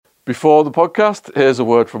Before the podcast, here's a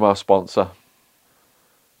word from our sponsor.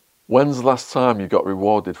 When's the last time you got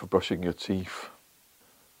rewarded for brushing your teeth?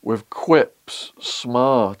 With Quip's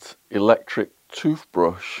smart electric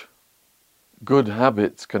toothbrush, good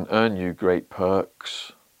habits can earn you great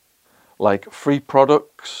perks, like free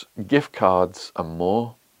products, gift cards, and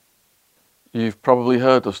more. You've probably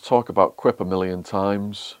heard us talk about Quip a million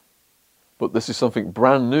times, but this is something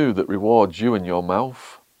brand new that rewards you and your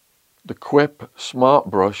mouth. The Quip Smart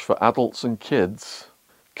Brush for adults and kids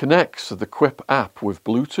connects to the Quip app with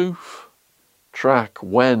Bluetooth. Track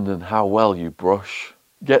when and how well you brush.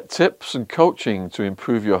 Get tips and coaching to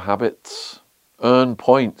improve your habits. Earn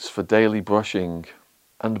points for daily brushing.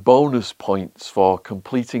 And bonus points for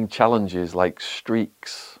completing challenges like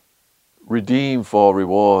streaks. Redeem for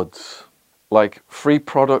rewards like free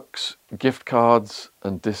products, gift cards,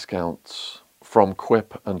 and discounts from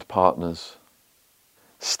Quip and partners.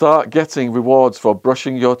 Start getting rewards for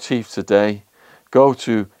brushing your teeth today. Go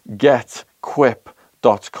to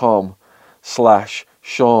getquip.com/Shaun,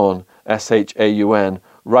 SHAUN,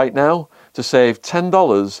 right now to save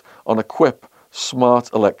 $10 on a Quip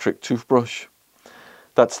Smart Electric Toothbrush.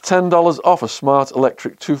 That's $10 off a Smart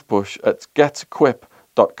Electric Toothbrush at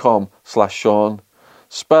getquip.com/Shaun,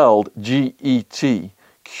 spelled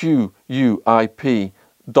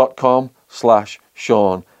GETQUIP.com/Shaun,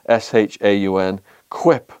 SHAUN.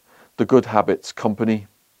 Quip, the Good Habits Company.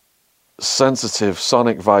 Sensitive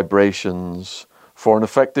sonic vibrations for an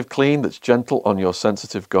effective clean that's gentle on your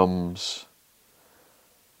sensitive gums.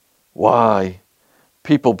 Why?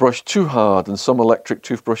 People brush too hard and some electric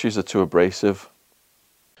toothbrushes are too abrasive.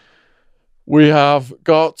 We have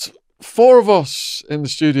got 4 of us in the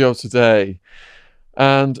studio today,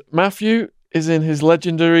 and Matthew is in his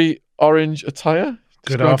legendary orange attire.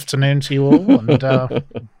 Good afternoon to you all, and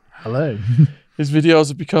hello. His videos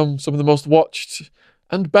have become some of the most watched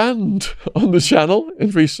and banned on the channel in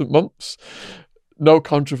recent months. No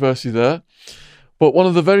controversy there. But one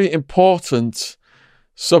of the very important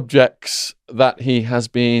subjects that he has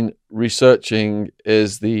been researching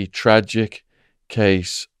is the tragic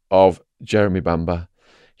case of Jeremy Bamber.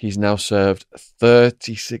 He's now served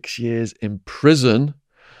 36 years in prison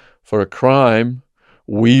for a crime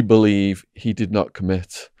we believe he did not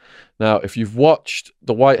commit. Now, if you've watched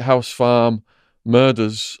the White House Farm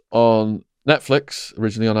murders on Netflix,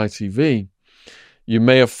 originally on ITV, you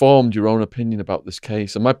may have formed your own opinion about this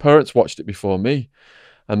case. And my parents watched it before me,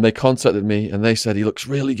 and they contacted me and they said he looks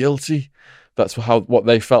really guilty. That's what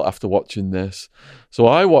they felt after watching this. So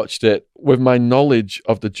I watched it with my knowledge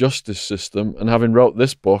of the justice system and having wrote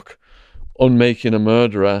this book, Unmaking a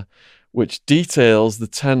Murderer, which details the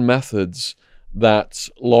 10 methods that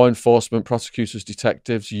law enforcement, prosecutors,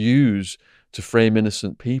 detectives use to frame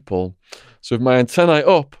innocent people. So with my antennae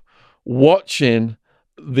up, watching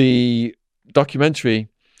the documentary,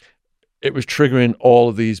 it was triggering all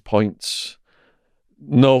of these points.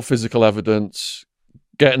 No physical evidence,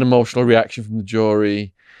 get an emotional reaction from the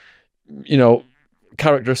jury,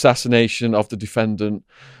 character assassination of the defendant,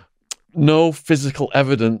 no physical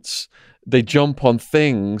evidence. They jump on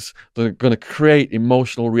things that are going to create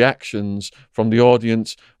emotional reactions from the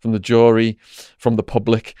audience, from the jury, from the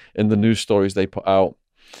public in the news stories they put out.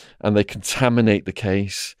 And they contaminate the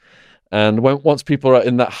case. And once people are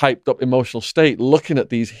in that hyped up emotional state, looking at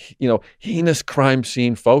these, heinous crime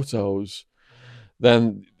scene photos,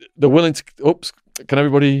 then they're willing to, can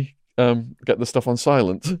everybody get the stuff on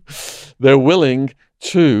silent? They're willing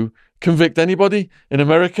to convict anybody. In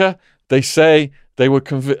America, they say they would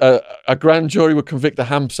a grand jury would convict a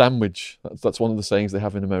ham sandwich. That's one of the sayings they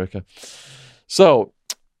have in America. So,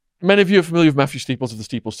 many of you are familiar with Matthew Steeples of the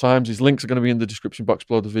Steeples Times. His links are going to be in the description box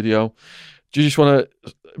below the video. Do you just want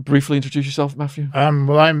to briefly introduce yourself, Matthew?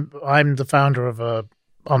 Well, I'm the founder of a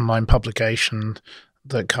online publication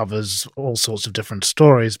that covers all sorts of different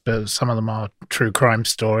stories, but some of them are true crime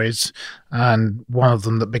stories. And one of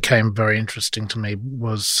them that became very interesting to me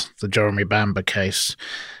was the Jeremy Bamber case,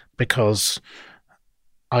 because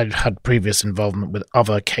I'd had previous involvement with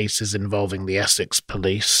other cases involving the Essex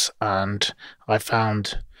police, and I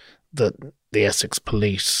found that the Essex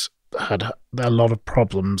police had a lot of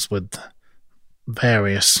problems with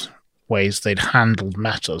various ways they'd handled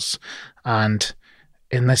matters. And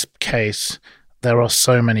in this case, there are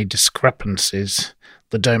so many discrepancies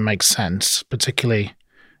that don't make sense, particularly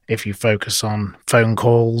if you focus on phone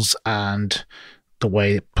calls and the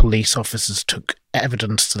way police officers took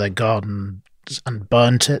evidence to their garden and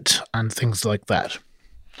burnt it and things like that.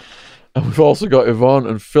 And we've also got Yvonne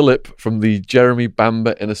and Philip from the Jeremy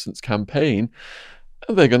Bamber Innocence Campaign,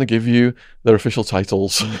 and they're going to give you their official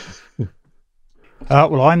titles.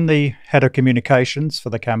 Well, I'm the head of communications for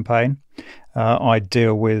the campaign. I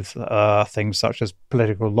deal with things such as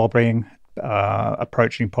political lobbying,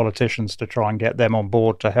 approaching politicians to try and get them on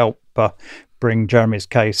board to help bring Jeremy's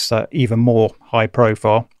case even more high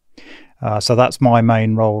profile. So that's my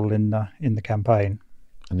main role in the campaign.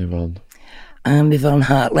 And Yvonne? I'm Yvonne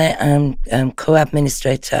Hartley. I'm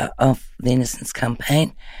co-administrator of the Innocence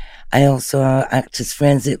Campaign. I also act as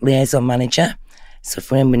forensic liaison manager. So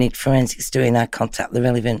for when we need forensics doing, I contact the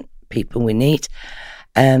relevant people we need.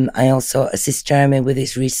 I also assist Jeremy with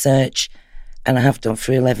his research, and I have done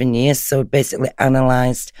for 11 years. So basically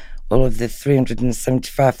analysed all of the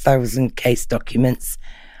 375,000 case documents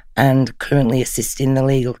and currently assisting the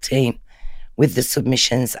legal team with the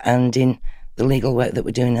submissions and in the legal work that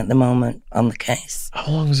we're doing at the moment on the case.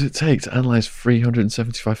 How long does it take to analyse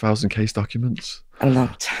 375,000 case documents? A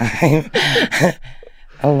long time.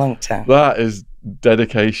 A long time. That is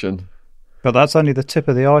dedication. But that's only the tip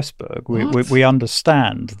of the iceberg. We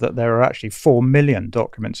understand that there are actually 4 million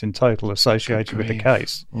documents in total associated with the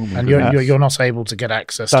case. And you're not able to get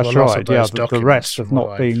access to a lot of those documents. The rest have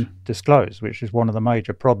not been disclosed, which is one of the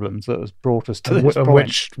major problems that has brought us to this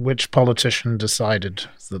point. Which politician decided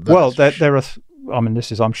that? Well, there are.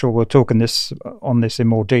 I'm sure we'll talk on this in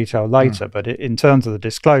more detail later. But in terms of the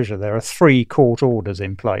disclosure, there are 3 court orders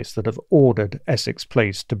in place that have ordered Essex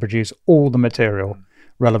Police to produce all the material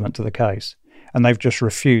relevant to the case, and they've just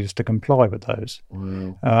refused to comply with those.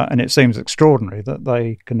 Wow. And it seems extraordinary that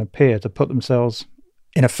they can appear to put themselves,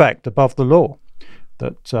 in effect, above the law,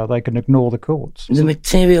 that they can ignore the courts. The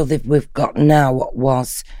material that we've got now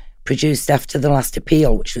was produced after the last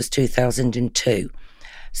appeal, which was 2002.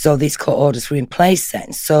 So these court orders were in place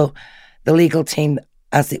then. So the legal team,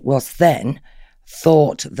 as it was then,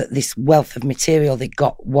 thought that this wealth of material they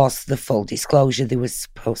got was the full disclosure they were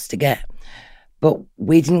supposed to get. But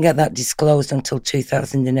we didn't get that disclosed until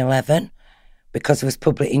 2011 because there was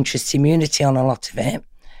public interest immunity on a lot of it.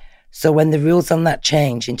 So when the rules on that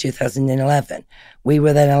changed in 2011, we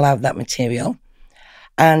were then allowed that material.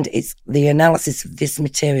 And it's the analysis of this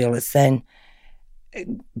material has then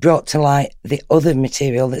brought to light the other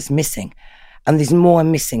material that's missing. And there's more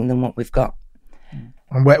missing than what we've got.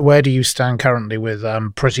 And where do you stand currently with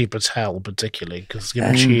Priti Patel particularly? Because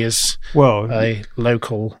given she is a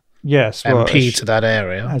local... Yes, MP to that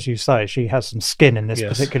area. As you say, she has some skin in this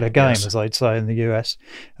particular game, as they'd say in the US.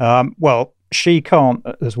 She can't,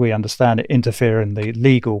 as we understand it, interfere in the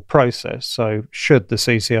legal process. So should the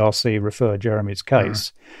CCRC refer Jeremy's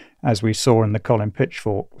case, as we saw in the Colin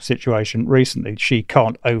Pitchfork situation recently, she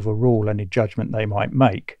can't overrule any judgment they might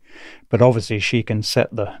make. But obviously she can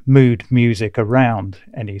set the mood music around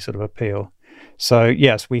any sort of appeal. So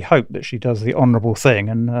yes, we hope that she does the honourable thing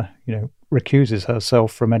and, recuses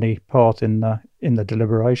herself from any part in the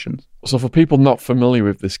deliberations. So for people not familiar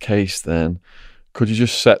with this case then, could you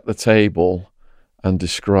just set the table and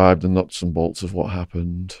describe the nuts and bolts of what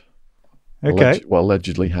happened? Okay. What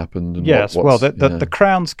allegedly happened? And yes, the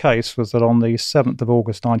Crown's case was that on the 7th of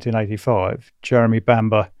August 1985, Jeremy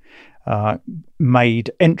Bamber made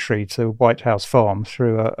entry to White House Farm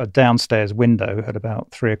through a downstairs window at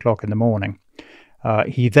about 3 o'clock in the morning.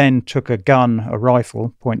 He then took a gun, a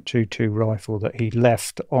rifle, .22 rifle, that he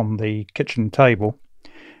left on the kitchen table.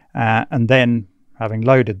 And then, having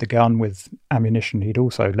loaded the gun with ammunition he'd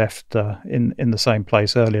also left in the same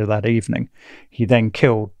place earlier that evening, he then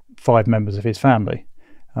killed 5 members of his family.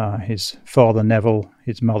 His father, Neville,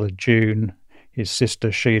 his mother, June, his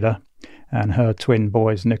sister, Sheila, and her twin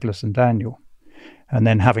boys, Nicholas and Daniel. And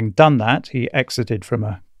then, having done that, he exited from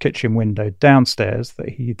a kitchen window downstairs that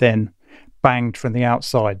he then banged from the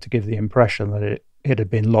outside to give the impression that it had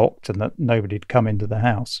been locked and that nobody had come into the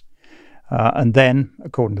house. And then,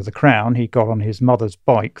 according to the Crown, he got on his mother's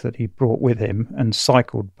bike that he brought with him and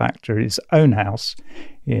cycled back to his own house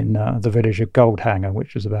in the village of Goldhanger,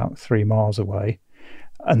 which was about 3 miles away,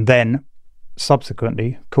 and then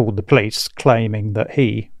subsequently called the police, claiming that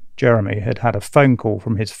he, Jeremy, had had a phone call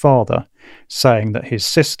from his father saying that his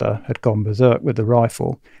sister had gone berserk with the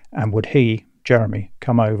rifle, and would he, Jeremy,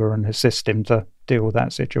 come over and assist him to deal with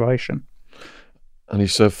that situation. And he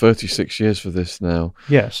served 36 years for this now.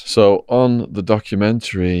 Yes. So on the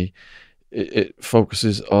documentary, it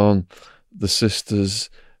focuses on the sister's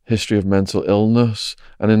history of mental illness.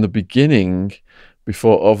 And in the beginning,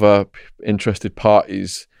 before other interested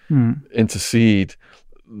parties intercede,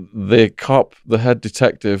 the cop, the head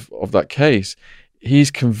detective of that case,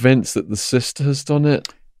 he's convinced that the sister has done it.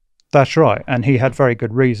 That's right. And he had very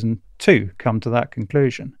good reason to come to that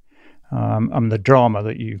conclusion. The drama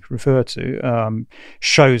that you refer to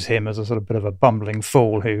shows him as a sort of bit of a bumbling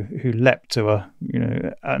fool who leapt to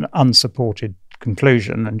an unsupported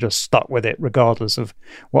conclusion and just stuck with it regardless of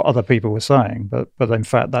what other people were saying. But in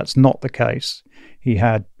fact, that's not the case. He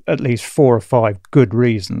had at least 4 or 5 good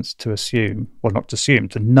reasons to assume, well, not to assume,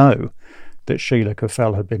 to know that Sheila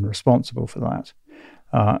Caffel had been responsible for that.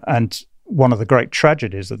 And one of the great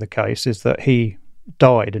tragedies of the case is that he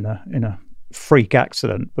died in a freak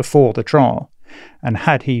accident before the trial. And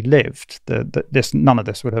had he lived, none of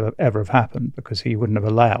this would ever have happened, because he wouldn't have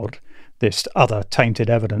allowed this other tainted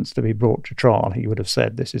evidence to be brought to trial. He would have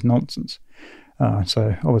said, this is nonsense.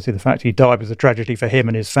 So obviously the fact he died was a tragedy for him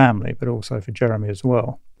and his family, but also for Jeremy as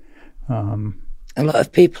well. A lot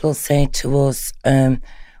of people say to us,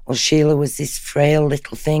 well, Sheila was this frail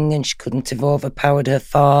little thing and she couldn't have overpowered her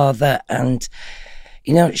father. And,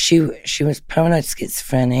 you know, she was paranoid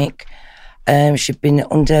schizophrenic. She'd been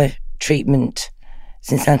under treatment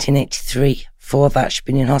since 1983. For that, she'd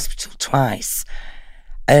been in hospital twice.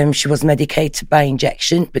 She was medicated by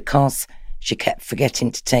injection because she kept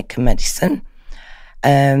forgetting to take her medicine.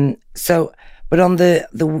 But on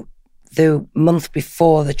the month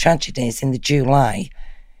before the tragedies in the July,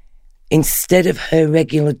 instead of her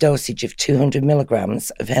regular dosage of 200 milligrams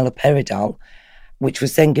of haloperidol, which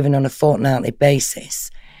was then given on a fortnightly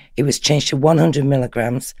basis, it was changed to 100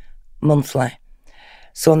 milligrams monthly.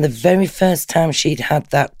 So on the very first time she'd had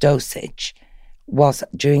that dosage was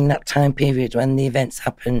during that time period when the events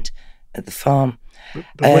happened at the farm.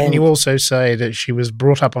 But wouldn't you also say that she was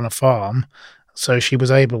brought up on a farm, so she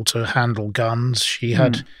was able to handle guns? She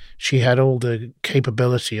had all the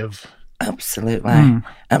capability of... Absolutely.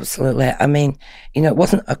 Absolutely. I mean, you know, it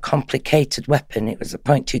wasn't a complicated weapon. It was a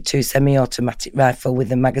 .22 semi-automatic rifle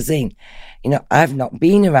with a magazine. You know, I've not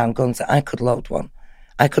been around guns that I could load one.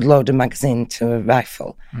 I could load a magazine to a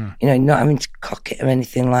rifle, you know, not having to cock it or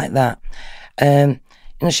anything like that. You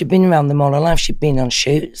know, she'd been around them all her life. She'd been on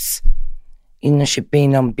shoots. You know, she'd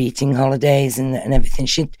been on beating holidays and everything.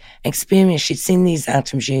 She'd seen these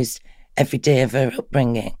items used every day of her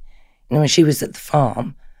upbringing. You know, when she was at the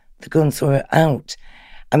farm, the guns were out.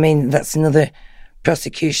 I mean, that's another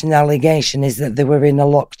prosecution allegation, is that they were in a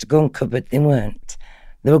locked gun cupboard. They weren't.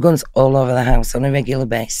 There were guns all over the house on a regular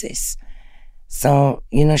basis. So,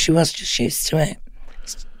 you know, she was just used to it.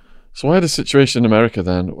 So I had a situation in America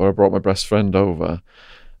then where I brought my best friend over,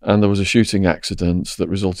 and there was a shooting accident that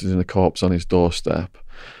resulted in a corpse on his doorstep.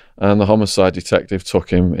 And the homicide detective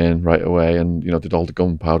took him in right away and, you know, did all the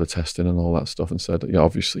gunpowder testing and all that stuff and said, yeah,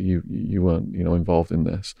 obviously you weren't, you know, involved in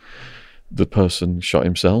this. The person shot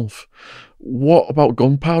himself. What about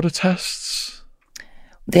gunpowder tests?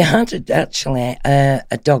 They had actually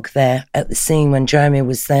a dog there at the scene when Jeremy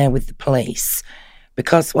was there with the police,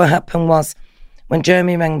 because what happened was when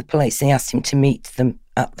Jeremy rang the police, he asked him to meet them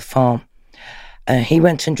at the farm. He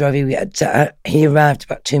went and drove. He arrived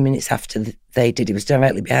about 2 minutes after they did. He was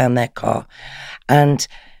directly behind their car. And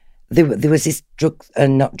there was this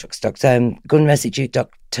gun residue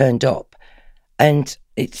dog turned up. And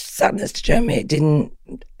it sat next to Jeremy. It didn't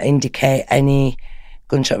indicate any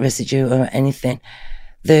gunshot residue or anything.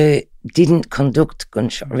 They didn't conduct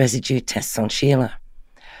gunshot residue tests on Sheila.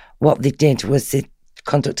 What they did was they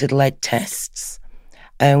conducted lead tests.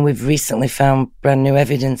 And we've recently found brand new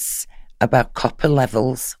evidence about copper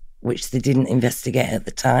levels, which they didn't investigate at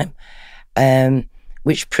the time,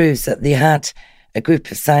 which proves that they had a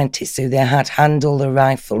group of scientists who they had handled a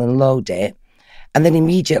rifle and load it, and then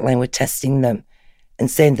immediately were testing them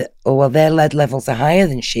and saying that, oh, well, their lead levels are higher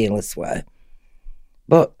than Sheila's were.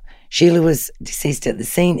 But Sheila was deceased at the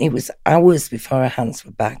scene. It was hours before her hands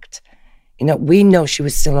were bagged. You know, we know she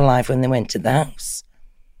was still alive when they went to the house.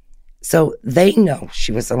 So they know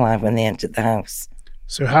she was alive when they entered the house.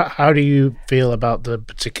 So how do you feel about the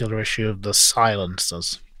particular issue of the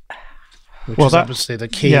silencers? Which is obviously the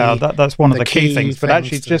key. Yeah, that's one of the key things. But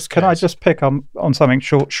actually, can I just pick on something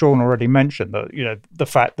Sean already mentioned, that, you know, the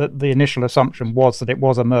fact that the initial assumption was that it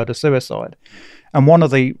was a murder-suicide. And one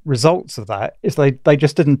of the results of that is they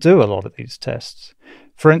just didn't do a lot of these tests.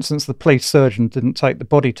 For instance, the police surgeon didn't take the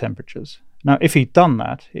body temperatures. Now, if he'd done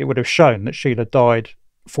that, it would have shown that Sheila died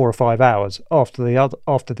 4 or 5 hours after the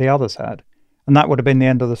others had. And that would have been the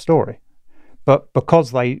end of the story. But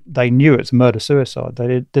because they knew it's murder-suicide,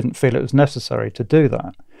 they didn't feel it was necessary to do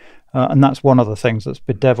that. And that's one of the things that's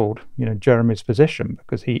bedeviled, you know, Jeremy's position,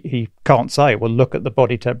 because he can't say, well, look at the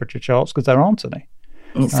body temperature charts, because there aren't any.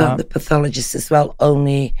 It's like the pathologist as well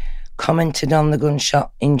only commented on the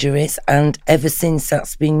gunshot injuries, and ever since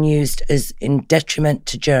that's been used as in detriment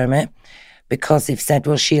to Jeremy, because they've said,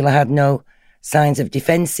 well, Sheila had no signs of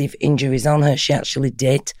defensive injuries on her. She actually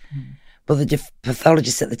did. But the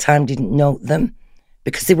pathologist at the time didn't note them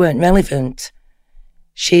because they weren't relevant.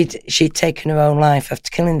 she'd taken her own life after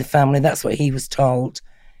killing the family. That's what he was told.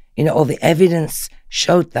 You know, all the evidence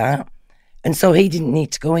showed that. And so he didn't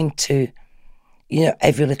need to go into, you know,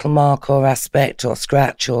 every little mark or aspect or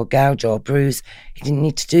scratch or gouge or bruise. He didn't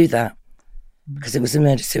need to do that because it was a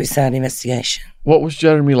murder-suicide investigation. What was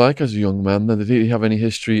Jeremy like as a young man then? Did he have any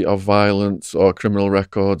history of violence or criminal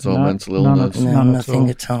records or mental illness? No, nothing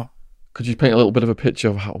at all. Could you paint a little bit of a picture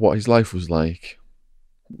of what his life was like?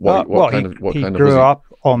 What kind of he grew up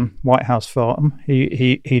on White House Farm.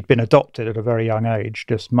 He'd been adopted at a very young age,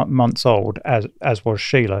 just months old, as was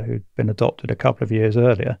Sheila, who'd been adopted a couple of years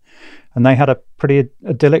earlier. And they had a pretty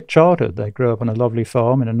idyllic childhood. They grew up on a lovely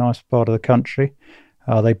farm in a nice part of the country.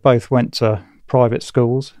 They both went to private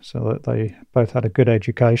schools, so that they both had a good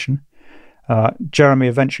education. Jeremy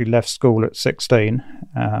eventually left school at 16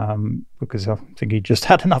 because I think he just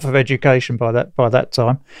had enough of education by that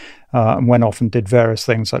time, and went off and did various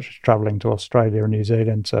things such as travelling to Australia and New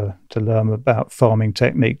Zealand to learn about farming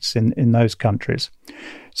techniques in those countries.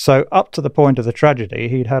 So up to the point of the tragedy,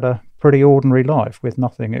 he'd had a pretty ordinary life with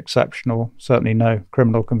nothing exceptional, certainly no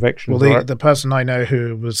criminal convictions. Well, the person I know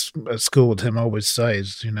who was at school with him always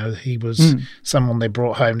says, you know, he was someone they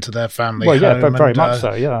brought home to their family. Well, yeah, home, but very much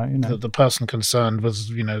so, yeah. You know. The person concerned was,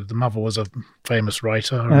 you know, the mother was a famous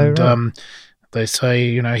writer, and they say,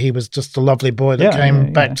 you know, he was just a lovely boy that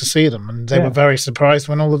came back to see them, and they were very surprised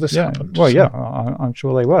when all of this happened. Well, I'm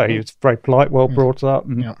sure they were. He was very polite, well brought up.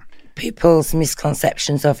 And, people's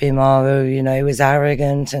misconceptions of him are, you know, he was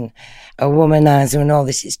arrogant and a womanizer and all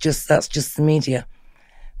this. That's just the media.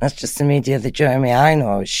 That's just the media. The Jeremy I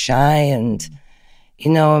know is shy and, you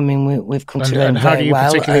know, I mean, we've come to learn very well. And how do you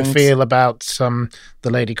particularly feel about the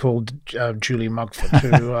lady called Julie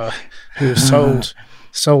Mugford, who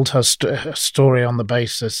sold her story on the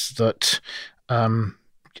basis that,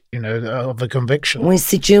 you know, of a conviction? We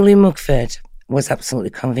see Julie Mugford was absolutely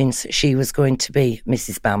convinced that she was going to be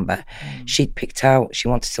Mrs. Bamber. She'd picked out, she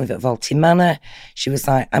wanted to live at Volty Manor. She was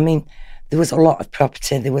like, I mean, there was a lot of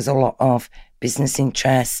property, there was a lot of business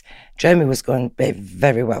interests. Jeremy was going to be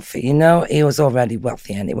very wealthy, you know. He was already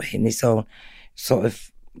wealthy anyway in his own sort of,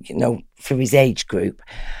 you know, for his age group.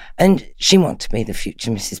 And she wanted to be the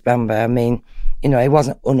future Mrs. Bamber. I mean, you know, he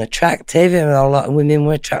wasn't unattractive, and a lot of women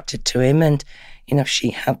were attracted to him, and, you know,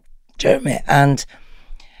 she had Jeremy. And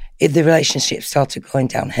the relationship started going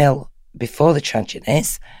downhill before the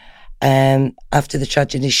tragedies. After the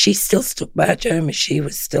tragedies, she still stuck by Jeremy. She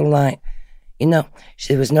was still like, you know,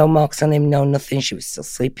 there was no marks on him, no nothing. She was still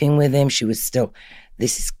sleeping with him. She was still,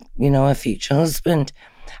 this is, you know, her future husband.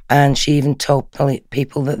 And she even told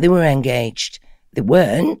people that they were engaged. They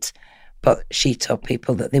weren't, but she told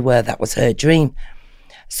people that they were. That was her dream.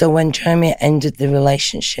 So when Jeremy ended the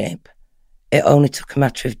relationship, it only took a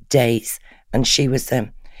matter of days. And she was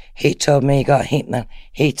he told me he got a hitman.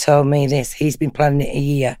 He told me this. He's been planning it a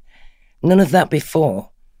year. None of that before.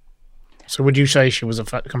 So would you say she was a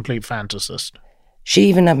complete fantasist? She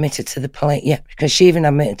even admitted to the police, because she even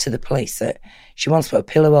admitted to the police that she once put a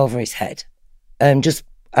pillow over his head, just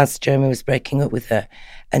as Jeremy was breaking up with her,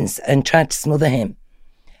 and tried to smother him,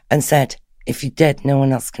 and said, if you're dead, no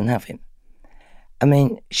one else can have him. I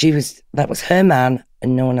mean, that was her man,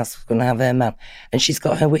 and no one else was going to have her man. And she's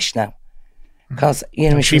got her wish now. Because, you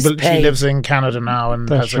know, she lives in Canada now and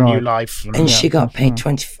has a new life. And she got paid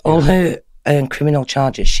 20... All her criminal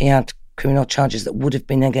charges, she had criminal charges that would have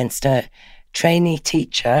been against her trainee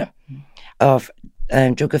teacher of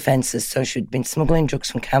drug offences. So she'd been smuggling drugs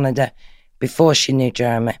from Canada before she knew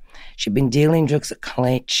Jeremy. She'd been dealing drugs at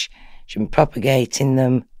college. She'd been propagating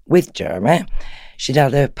them with Jeremy. She'd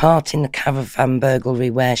had her part in the caravan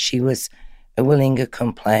burglary where she was a willing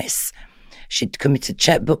accomplice. She'd committed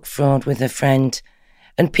checkbook fraud with her friend.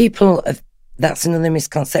 And that's another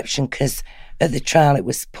misconception, because at the trial it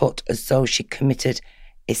was put as though she committed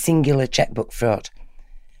a singular checkbook fraud.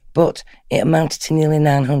 But it amounted to nearly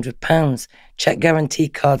 £900. Check guarantee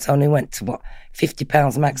cards only went to,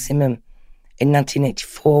 £50 maximum in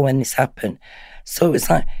 1984 when this happened. So it was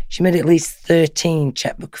like she made at least 13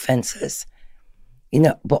 checkbook offences. You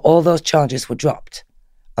know, but all those charges were dropped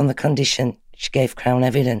on the condition she gave Crown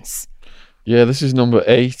evidence. Yeah, this is number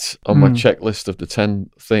 8 on my checklist of the 10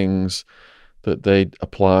 things that they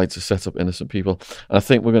applied to set up innocent people. And I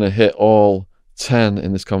think we're going to hit all 10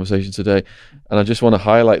 in this conversation today. And I just want to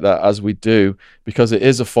highlight that as we do, because it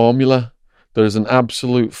is a formula. There is an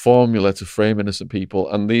absolute formula to frame innocent people.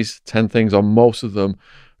 And these 10 things, or most of them,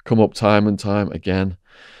 come up time and time again.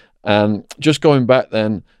 And just going back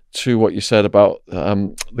then to what you said about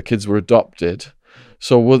the kids were adopted.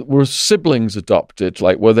 So were siblings adopted?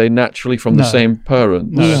 Like, were they naturally from the same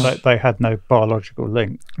parents? No, they had no biological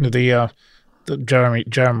link. that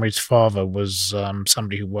Jeremy's father was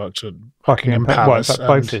somebody who worked at Buckingham Palace.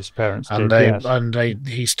 Both his parents did, yes.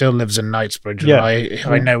 He still lives in Knightsbridge. Yeah. And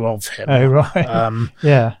I know of him. Oh, right.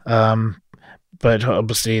 Yeah. But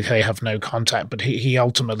obviously they have no contact. But he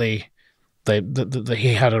ultimately,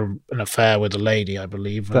 he had an affair with a lady, I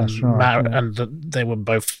believe. That's right. And they were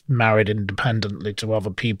both married independently to other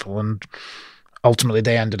people, and ultimately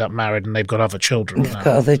they ended up married, and they've got other children.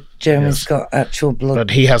 Jeremy's got actual blood. But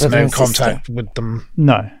he has no sister. contact with them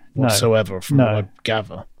whatsoever, from what I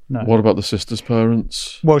gather. No. What about the sister's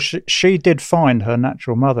parents? Well, she did find her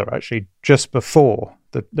natural mother actually just before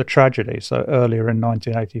the tragedy, so earlier in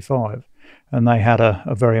 1985, and they had a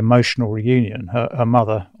very emotional reunion. Her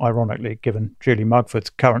mother, ironically, given Julie Mugford's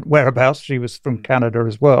current whereabouts, she was from Canada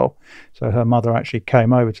as well, so her mother actually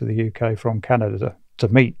came over to the UK from Canada to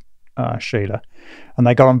meet Sheila, and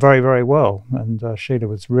they got on very, very well. And Sheila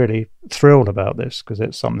was really thrilled about this because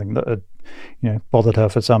it's something that had, bothered her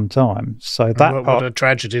for some time. So what a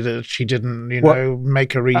tragedy that she didn't,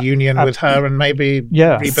 make a reunion with her and maybe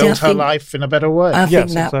rebuild her life in a better way. I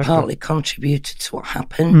think that partly contributed to what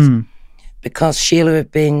happened because Sheila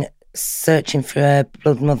had been searching for her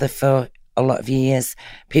blood mother for a lot of years.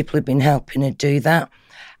 People had been helping her do that,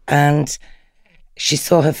 and she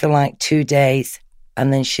saw her for like 2 days.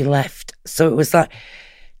 And then she left. So it was like,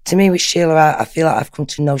 to me with Sheila, I feel like I've come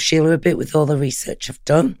to know Sheila a bit with all the research I've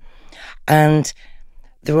done. And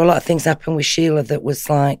there were a lot of things happen with Sheila that was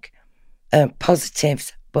like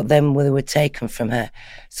positives, but then they were taken from her.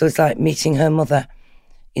 So it's like meeting her mother,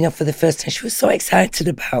 for the first time. She was so excited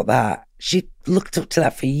about that. She looked up to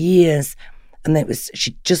that for years. And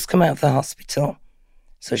she'd just come out of the hospital.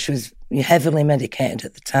 So she was heavily medicated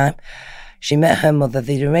at the time. She met her mother.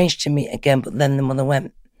 They'd arranged to meet again, but then the mother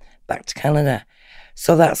went back to Canada.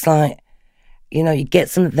 So that's like, you get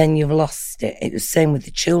something, then you've lost it. It was the same with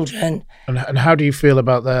the children. And how do you feel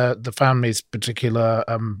about the family's particular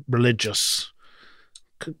religious?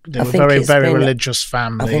 They were very, very religious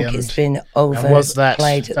family. I think it's been overplayed. Was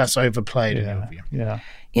that's overplayed in your view?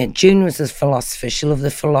 Yeah, June was a philosopher. She loved the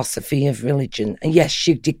philosophy of religion. And yes,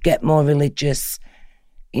 she did get more religious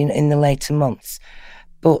in the later months.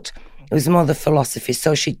 But it was more the philosophy.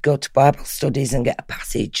 So she'd go to Bible studies and get a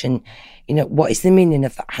passage and, what is the meaning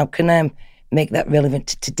of that? How can I make that relevant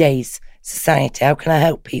to today's society? How can I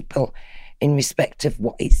help people in respect of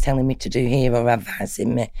what it's telling me to do here or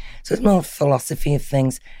advising me? So it's more philosophy of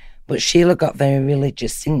things. But Sheila got very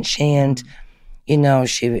religious, didn't she? And,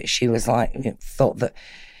 she was like, thought that,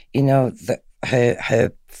 that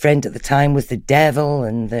her friend at the time was the devil,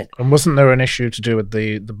 and wasn't there an issue to do with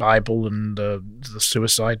the Bible and the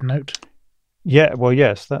suicide note? Yeah, well,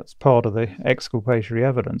 yes, that's part of the exculpatory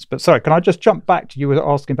evidence. But sorry, can I just jump back to you were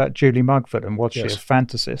asking about Julie Mugford and was she a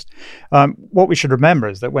fantasist? What we should remember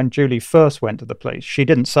is that when Julie first went to the police, she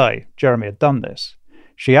didn't say Jeremy had done this.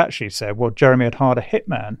 She actually said, well, Jeremy had hired a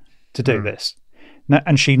hitman to do this.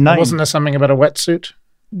 And she named... Wasn't there something about a wetsuit?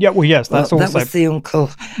 Yeah, well, yes, that's also... That was the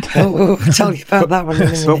uncle. We'll tell you about that one in a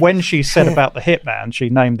minute. But when she said about the hitman, she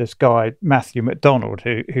named this guy, Matthew McDonald,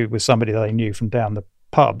 who was somebody they knew from down the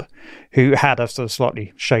pub, who had a sort of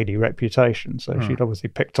slightly shady reputation. So she'd obviously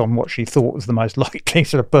picked on what she thought was the most likely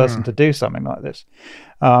sort of person to do something like this.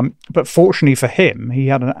 But fortunately for him, he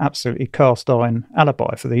had an absolutely cast-iron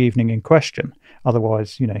alibi for the evening in question.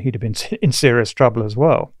 Otherwise, he'd have been in serious trouble as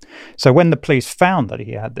well. So when the police found that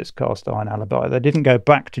he had this cast-iron alibi, they didn't go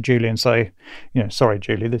back to Julie and say, sorry,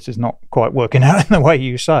 Julie, this is not quite working out in the way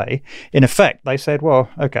you say. In effect, they said, well,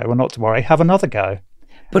 okay, well, not to worry, have another go.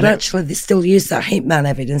 But actually, they still used that hitman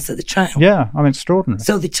evidence at the trial. Yeah, I mean, extraordinary.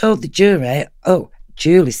 So they told the jury,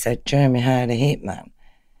 Julie said Jeremy hired a hitman.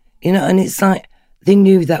 And it's like, they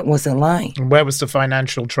knew that was a lie. And where was the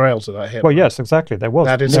financial trail to that hitman? Well, yes, exactly. There was.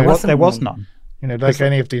 There was none. Like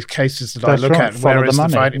any of these cases that I look at, where is the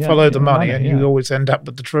fight? Follow the money, and you always end up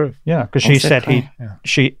with the truth. Yeah, because she said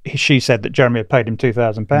she said that Jeremy had paid him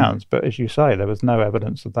 £2,000, but as you say, there was no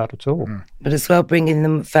evidence of that at all. But as well, bringing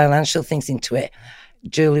the financial things into it,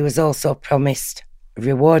 Julie was also promised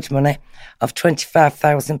reward money of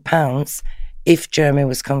 £25,000 if Jeremy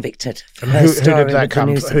was convicted. For her story who did that come?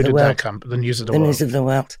 The News of the World. World. The News of the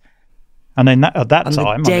World. And then at that on time...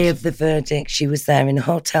 On the day of the verdict, she was there in a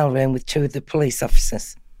hotel room with two of the police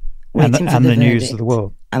officers waiting for the verdict. News of the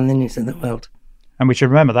World. And the News of the World. And we should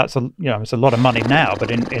remember that's it's a lot of money now, but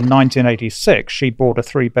in 1986, she bought a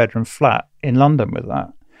 3-bedroom flat in London with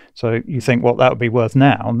that. So you think what that would be worth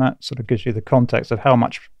now, and that sort of gives you the context of how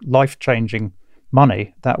much life-changing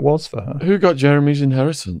money that was for her. Who got Jeremy's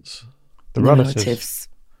inheritance? The relatives.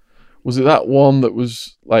 Was it that one that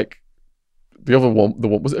was like the other one,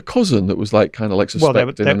 was it a cousin that was like kind of like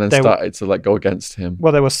suspecting and then started to like go against him?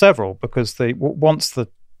 Well, there were several, because once the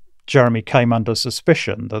Jeremy came under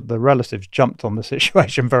suspicion, the relatives jumped on the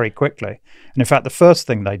situation very quickly. And in fact, the first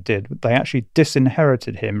thing they did, they actually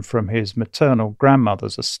disinherited him from his maternal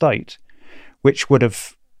grandmother's estate, which would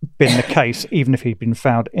have been the case even if he'd been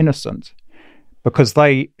found innocent, because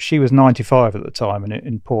she was 95 at the time and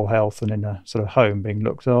in poor health and in a sort of home being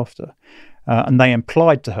looked after. And they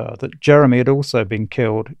implied to her that Jeremy had also been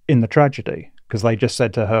killed in the tragedy, because they just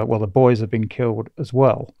said to her, well, the boys have been killed as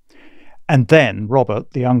well. And then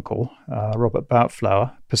Robert, the uncle, Robert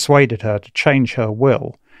Boutflower, persuaded her to change her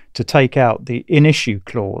will to take out the in issue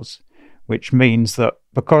clause, which means that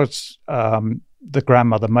because the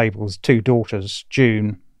grandmother Mabel's two daughters,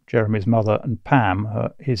 June, Jeremy's mother, and Pam,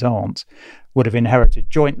 his aunt, would have inherited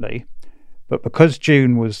jointly, but because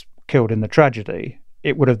June was killed in the tragedy,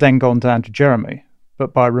 it would have then gone down to Jeremy.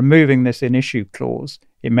 But by removing this in issue clause,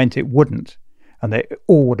 it meant it wouldn't, and they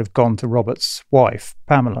all would have gone to Robert's wife,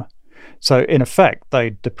 Pamela. So in effect, they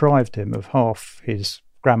deprived him of half his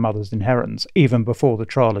grandmother's inheritance even before the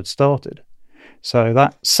trial had started. So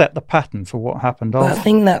that set the pattern for what happened after. Well, I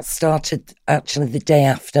think that started actually the day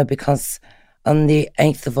after, because on the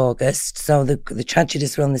 8th of August, so the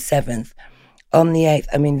tragedies were on the 7th. On the 8th,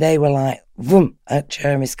 I mean, they were like, vroom, at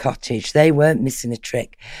Jeremy's cottage. They weren't missing a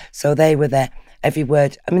trick. So they were there, every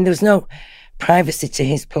word. I mean, there was no privacy to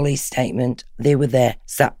his police statement. They were there,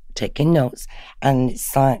 sat, taking notes. And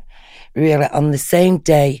it's like, really, on the same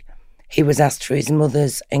day, he was asked for his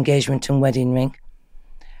mother's engagement and wedding ring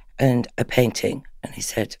and a painting. And he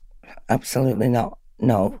said, absolutely not,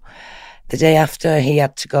 no. The day after, he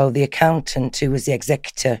had to go, the accountant, who was the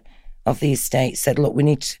executor of the estate, said, look,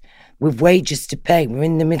 we've wages to pay. We're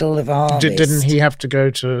in the middle of a harvest. Didn't he have to go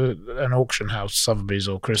to an auction house, Sotheby's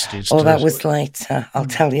or Christie's? Oh, that was later. I'll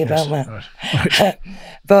tell you about that. Right.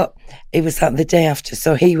 But it was like the day after,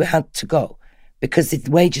 so he had to go because he'd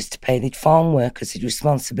wages to pay, they'd farm workers, he'd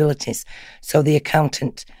responsibilities. So the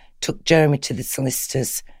accountant took Jeremy to the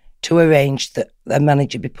solicitors to arrange that a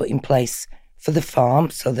manager be put in place for the farm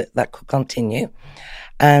so that could continue.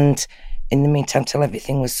 And in the meantime, till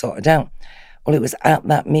everything was sorted out. Well, it was at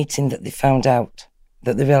that meeting that they found out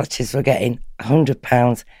that the relatives were getting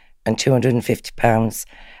 £100 and £250,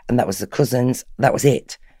 and that was the cousins. That was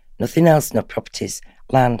it. Nothing else, no properties,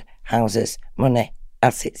 land, houses, money,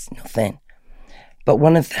 assets, nothing. But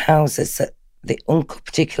one of the houses that the uncle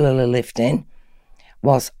particularly lived in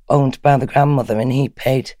was owned by the grandmother, and he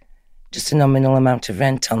paid just a nominal amount of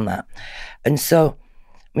rent on that. And so,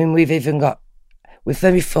 I mean, we're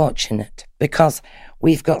very fortunate because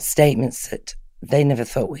we've got statements that they never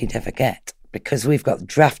thought we'd ever get, because we've got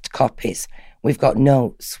draft copies, we've got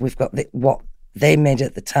notes, we've got what they made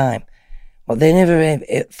at the time, what they never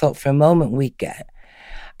thought for a moment we'd get.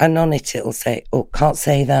 And on it, it'll say, oh, can't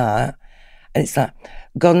say that. And it's like,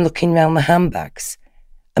 gone looking round the handbags.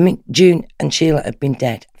 I mean, June and Sheila had been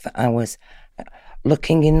dead for hours,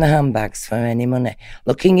 looking in the handbags for any money,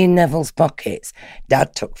 looking in Neville's pockets.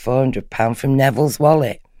 Dad took £400 from Neville's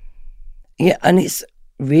wallet. Yeah, and it's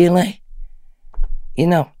really,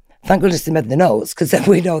 thank goodness they made the notes, because then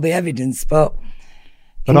we know the evidence, but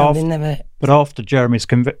after Jeremy's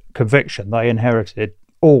conviction, they inherited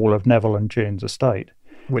all of Neville and June's estate.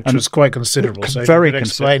 Which was quite considerable. So very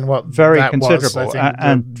explain what very that considerable. Was.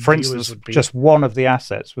 And for instance, just one of the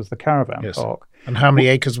assets was the caravan park. And how many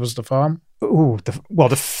acres was the farm? I'm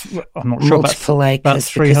not sure. Multiple acres. About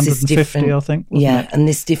 350, I think. Yeah, and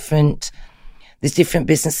there's different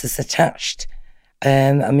businesses attached.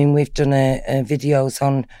 I mean, we've done videos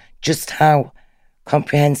on just how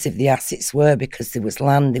comprehensive the assets were, because there was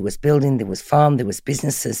land, there was building, there was farm, there was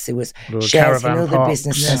businesses, there was shares in other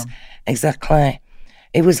businesses. Yeah. Exactly.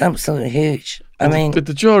 It was absolutely huge. Did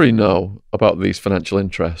the jury know about these financial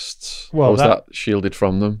interests? Well, or was that shielded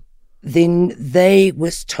from them? Then they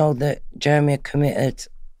was told that Jeremy had committed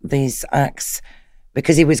these acts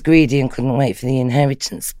because he was greedy and couldn't wait for the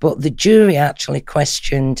inheritance. But the jury actually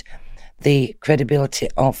questioned the credibility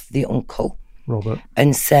of the uncle, Robert,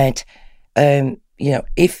 and said,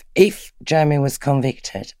 if Jeremy was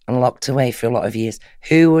convicted and locked away for a lot of years,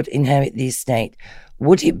 who would inherit the estate?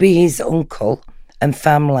 Would it be his uncle and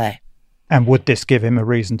family? And would this give him a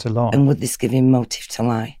reason to lie? And would this give him motive to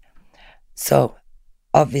lie? So,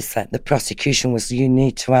 obviously, the prosecution was, you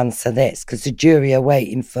need to answer this, because the jury are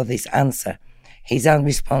waiting for this answer. His own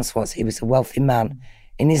response was he was a wealthy man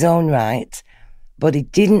in his own right, but he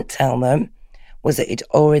didn't tell them was that he'd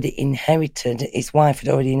already inherited, his wife had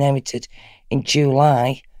already inherited in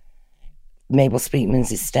July, Mabel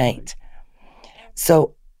Speakman's estate.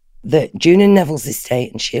 So the June and Neville's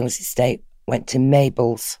estate and Sheila's estate went to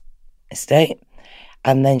Mabel's estate,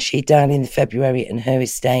 and then she died in February, and her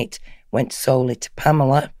estate went solely to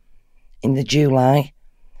Pamela in the July,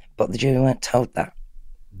 but the jury weren't told that.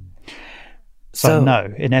 So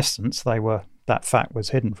no, in essence, that fact was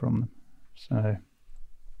hidden from them.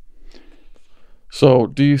 So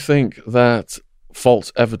do you think that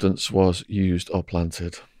false evidence was used or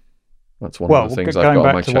planted? That's one of the things I've got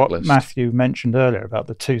on my checklist. Going back to what Matthew mentioned earlier about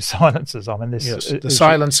the two silencers, I mean, the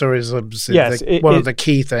silencer is one of the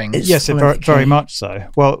key things. Yes, very much so.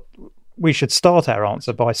 Well, we should start our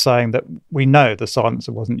answer by saying that we know the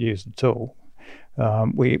silencer wasn't used at all.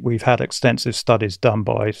 We've had extensive studies done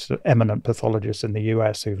by eminent pathologists in the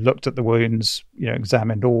US who've looked at the wounds,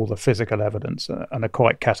 examined all the physical evidence, and are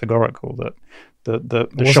quite categorical that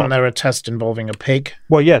wasn't there a test involving a pig?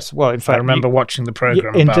 Well, yes. Well, in fact, I remember watching the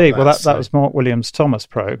program. Indeed. That was Mark Williams' Thomas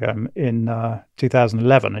program in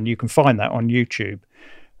 2011, and you can find that on YouTube.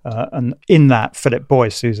 And in that, Philip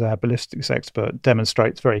Boyce, who's our ballistics expert,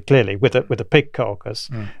 demonstrates very clearly with a pig carcass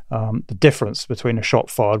the difference between a shot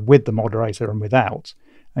fired with the moderator and without.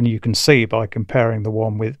 And you can see by comparing the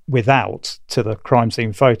one without to the crime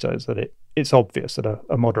scene photos that it's obvious that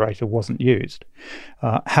a moderator wasn't used.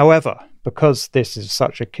 However, because this is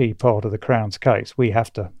such a key part of the Crown's case, we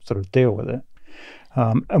have to sort of deal with it.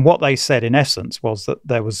 And what they said in essence was that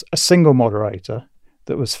there was a single moderator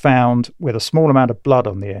that was found with a small amount of blood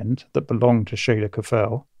on the end that belonged to Sheila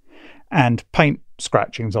Caffel, and paint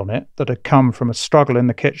scratchings on it that had come from a struggle in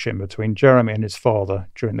the kitchen between Jeremy and his father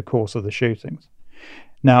during the course of the shootings.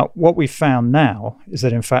 Now, what we found now is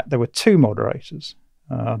that, in fact, there were two moderators.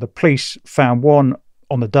 The police found one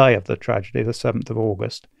on the day of the tragedy, the 7th of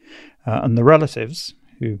August, and the relatives,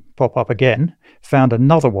 who pop up again, found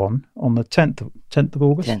another one on the 10th of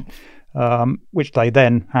August, which they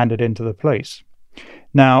then handed in to the police.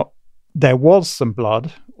 Now, there was some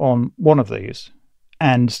blood on one of these,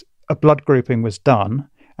 and a blood grouping was done,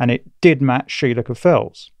 and it did match Sheila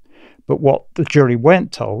Caffel's. But what the jury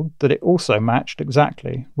weren't told, that it also matched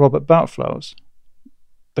exactly Robert Boutfleurs,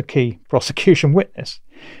 the key prosecution witness.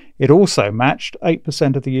 It also matched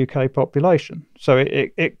 8% of the UK population. So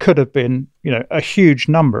it could have been, a huge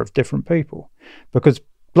number of different people, because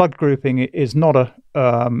blood grouping is not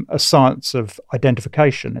a science of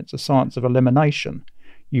identification. It's a science of elimination.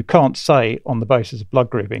 You can't say on the basis of blood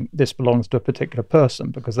grouping, this belongs to a particular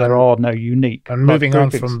person, because there are no unique. And moving on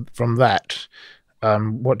from that,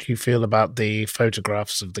 what do you feel about the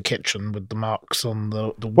photographs of the kitchen with the marks on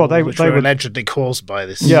the wall, which were allegedly caused by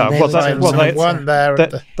this? Yeah, they weren't there.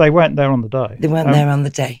 They weren't there on the day. They weren't there on the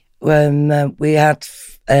day. When we had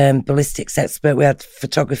ballistics expert, we had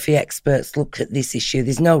photography experts look at this issue.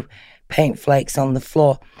 There's no paint flakes on the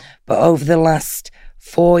floor, but over the last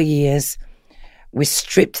 4 years, we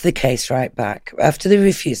stripped the case right back. After the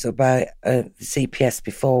refusal by the CPS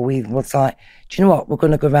before, we was like, do you know what? We're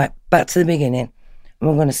going to go right back to the beginning, and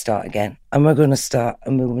we're going to start again. And we're going to start,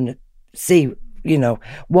 and we're going to see,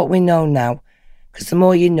 what we know now. Because the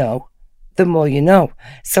more you know, the more you know.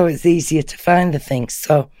 So it's easier to find the things.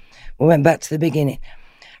 So we went back to the beginning.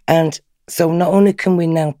 And so not only can we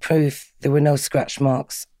now prove there were no scratch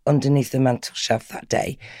marks underneath the mantel shaft that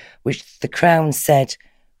day, which the Crown said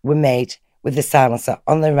were made with the silencer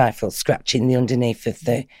on the rifle, scratching the underneath of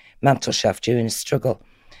the mantel shaft during a struggle.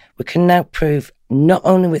 We can now prove, not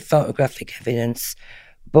only with photographic evidence,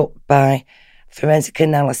 but by forensic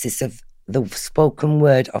analysis of the spoken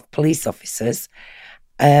word of police officers,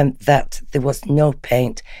 that there was no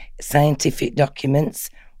paint. Scientific documents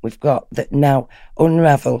we've got that now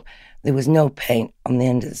unravel there was no paint on the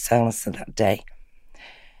end of the silencer that day.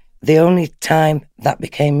 The only time that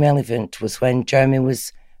became relevant was when Jeremy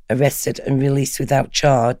was arrested and released without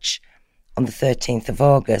charge on the 13th of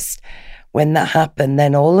August. When that happened,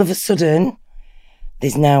 then all of a sudden,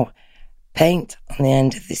 there's now paint on the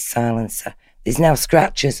end of this silencer. There's now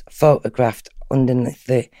scratches photographed underneath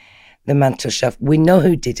the mantel shaft. We know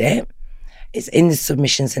who did it. It's in the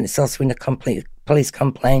submissions, and it's also in a complete police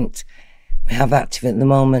complaint we have active at the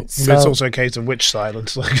moment. So it's also a case of which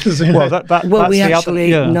silencer. Well, we actually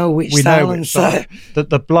know which silencer.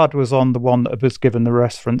 The blood was on the one that was given the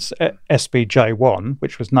reference SBJ1,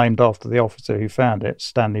 which was named after the officer who found it,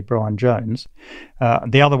 Stanley Brian Jones.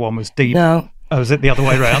 The other one was DB. No. Oh, was it the other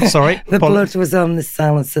way around? Sorry. The blood was on the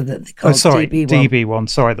silencer that they called DB1. DB1,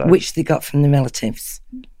 sorry. Which they got from the relatives.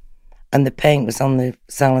 And the paint was on the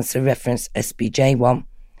silencer reference SBJ1.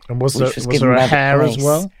 And was there a hair as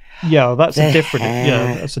well? Yeah, that's a different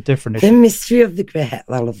issue. The mystery of the grey hair.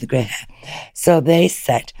 I love the grey hair. So they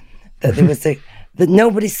said that there was that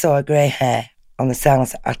nobody saw a grey hair on the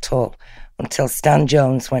silencer at all until Stan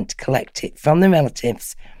Jones went to collect it from the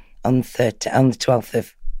relatives on the 12th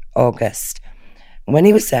of August. When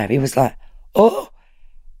he was there, he was like, oh,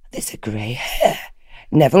 there's a grey hair.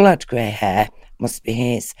 Neville had grey hair, must be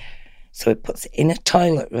his. So he puts it in a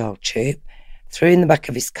toilet roll tube, threw it in the back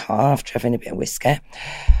of his car after having a bit of whiskey.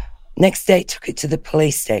 Next day, took it to the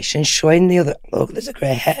police station, showing the other, look, there's a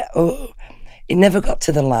grey hair. Oh, it never got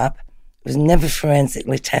to the lab. It was never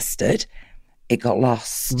forensically tested. It got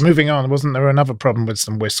lost. Moving on, wasn't there another problem with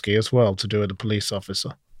some whiskey as well to do with a police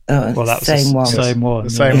officer? Oh, Well, that was same one. the same one. The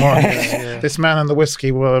same yeah. one. Yeah. This man and the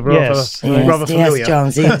whiskey were rather, Yes. rather familiar. Yes,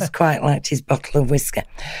 Jones, he was quite liked his bottle of whiskey.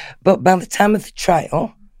 But by the time of the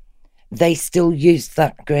trial, they still used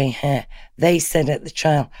that grey hair. They said at the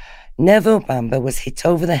trial, Neville Bamber was hit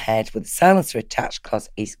over the head with a silencer attached because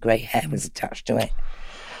his grey hair was attached to it.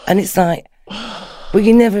 And it's like, well,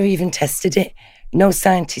 you never even tested it. No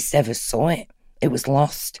scientist ever saw it. It was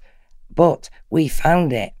lost. But we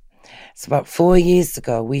found it. So about 4 years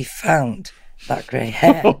ago, we found that grey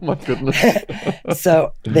hair. Oh my goodness.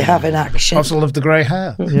 So they have an action. Puzzle of the grey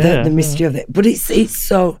hair. Yeah. The mystery of it. But it's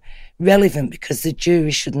so relevant because the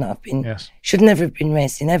jury should never have been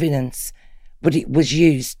raised in evidence, but it was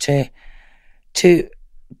used to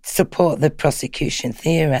support the prosecution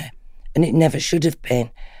theory, and it never should have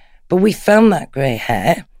been. But we found that grey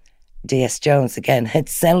hair. D.S. Jones again had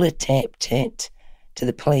sellotaped it to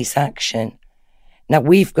the police action. Now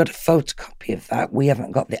we've got a photocopy of that. We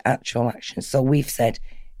haven't got the actual action, so we've said,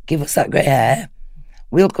 give us that grey hair.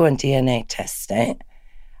 We'll go and DNA test it,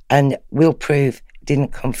 and we'll prove it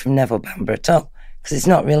didn't come from Neville Bamber at all, because it's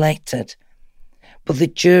not related. But the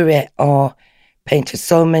jury are painted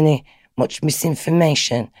so much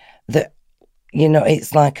misinformation that, you know,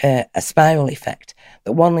 it's like a spiral effect,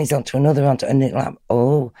 that one leads on to another, and they're like,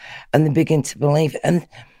 oh, and they begin to believe it. And,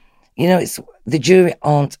 you know, it's the jury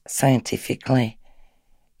aren't scientifically,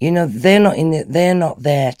 you know, they're not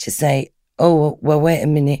there to say, oh, well, wait a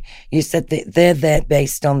minute, you said that they're there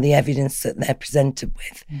based on the evidence that they're presented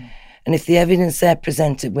with. And if the evidence they're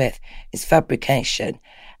presented with is fabrication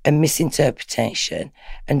and misinterpretation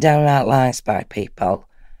and downright lies by people,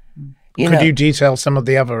 Could you detail some of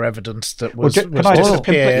the other evidence that was can I just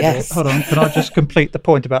disappeared? Yes. Hold on, can I just complete the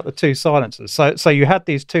point about the two silencers? So you had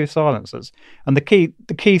these two silencers, and the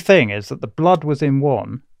key thing is that the blood was in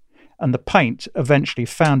one, and the paint eventually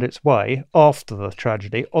found its way after the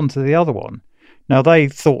tragedy onto the other one. Now, they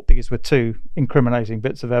thought these were two incriminating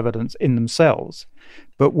bits of evidence in themselves,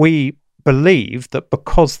 but we believe that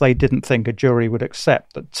because they didn't think a jury would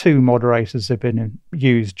accept that two moderators had been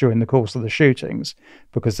used during the course of the shootings,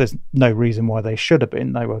 because there's no reason why they should have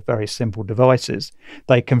been, they were very simple devices,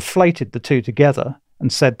 they conflated the two together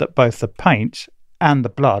and said that both the paint and the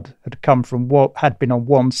blood had come from what had been on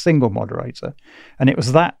one single moderator. And it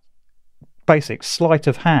was that basic sleight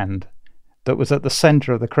of hand that was at the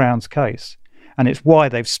centre of the Crown's case. And it's why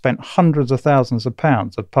they've spent hundreds of thousands of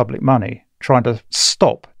pounds of public money trying to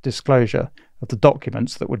stop disclosure of the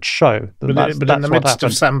documents that would show that that's But in the what midst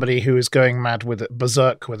happened. of somebody who is going mad with it,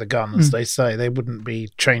 berserk with a gun, as they say, they wouldn't be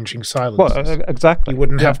changing silences. Well, exactly. You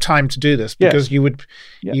wouldn't have time to do this because you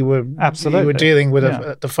were Absolutely. dealing with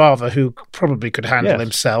the father who probably could handle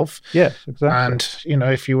himself. Yes, exactly. And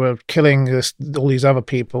if you were killing all these other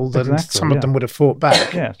people, then some of them would have fought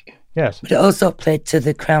back. Yes. But it also played to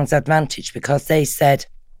the Crown's advantage because they said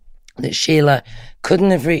that Sheila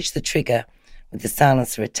couldn't have reached the trigger with the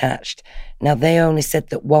silencer attached. Now, they only said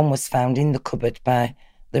that one was found in the cupboard by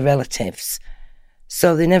the relatives.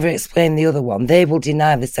 So they never explained the other one. They will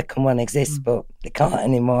deny the second one exists, but they can't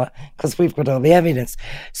anymore because we've got all the evidence.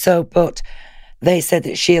 So, but they said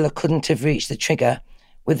that Sheila couldn't have reached the trigger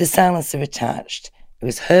with the silencer attached. It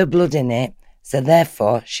was her blood in it. So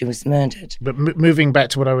therefore, she was murdered. But moving back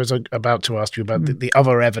to what I was about to ask you about, the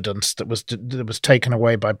other evidence that was taken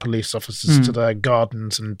away by police officers to their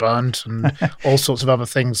gardens and burnt, and all sorts of other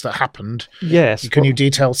things that happened. Yes. Can you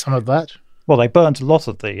detail some of that? Well, they burnt a lot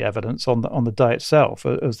of the evidence on the day itself.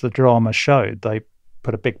 As the drama showed, they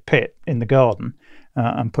put a big pit in the garden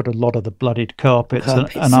and put a lot of the bloodied carpets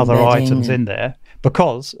and other items in there,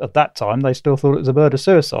 because at that time they still thought it was a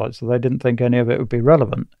murder-suicide, so they didn't think any of it would be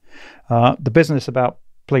relevant. The business about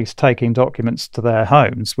police taking documents to their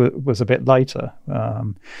homes was a bit later,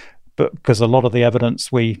 but because a lot of the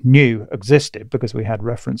evidence we knew existed because we had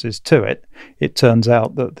references to it, it turns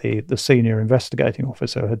out that the senior investigating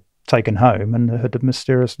officer had taken home and had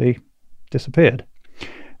mysteriously disappeared.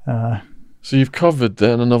 So you've covered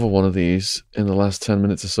then another one of these in the last 10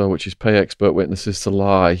 minutes or so, which is pay expert witnesses to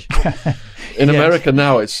lie. In America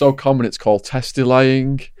now, it's so common, it's called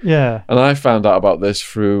testifying. Yeah. And I found out about this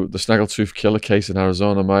through the Snaggletooth killer case in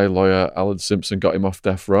Arizona. My lawyer, Alan Simpson, got him off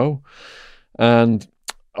death row. And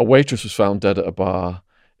a waitress was found dead at a bar.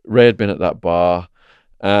 Ray had been at that bar,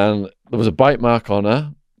 and there was a bite mark on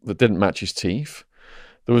her that didn't match his teeth.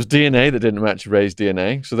 There was DNA that didn't match Ray's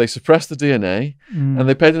DNA, so they suppressed the DNA, and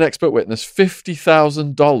they paid an expert witness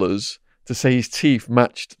 $50,000 to say his teeth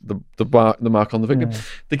matched the mark on the victim.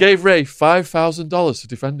 They gave Ray $5,000 to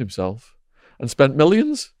defend himself, and spent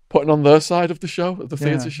millions putting on their side of the show, of the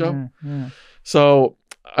theatre show. So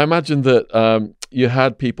I imagine that you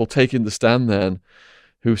had people taking the stand then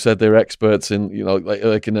who said they were experts in,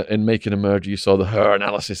 like in making a murder. You saw the her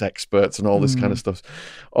analysis experts and all this kind of stuff,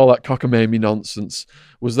 all that cockamamie nonsense.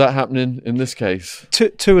 Was that happening in this case?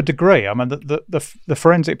 To a degree. I mean, the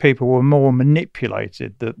forensic people were more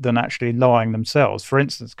manipulated than actually lying themselves. For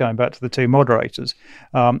instance, going back to the two moderators,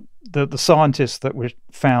 the scientists that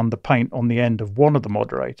found the paint on the end of one of the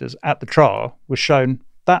moderators at the trial was shown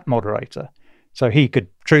that moderator. So he could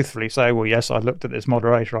truthfully say, well, yes, I looked at this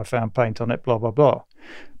moderator, I found paint on it, blah, blah, blah.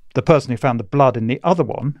 The person who found the blood in the other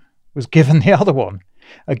one was given the other one.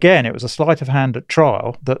 Again, it was a sleight of hand at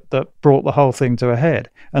trial that brought the whole thing to a head.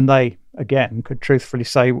 And they, again, could truthfully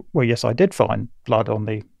say, well, yes, I did find blood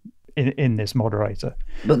on in this moderator.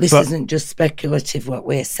 But this isn't just speculative, what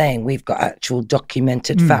we're saying. We've got actual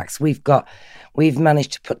documented facts. We've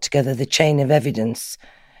managed to put together the chain of evidence,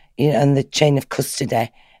 and the chain of custody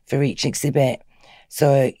for each exhibit.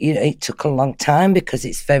 So, it took a long time because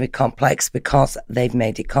it's very complex, because they've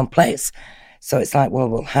made it complex. So it's like, well,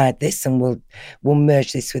 we'll hide this and we'll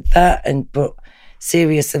merge this with that, but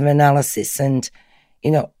serious of analysis and,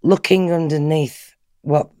 looking underneath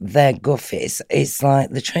what their guff is like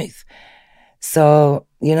the truth. So,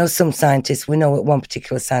 some scientists, we know that one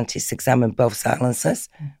particular scientist examined both silencers.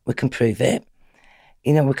 We can prove it.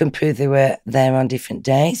 We can prove they were there on different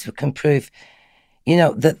days. We can prove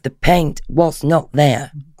that the paint was not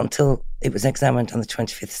there until it was examined on the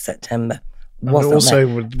 25th of September. And also,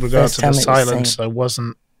 with regard to the silencer,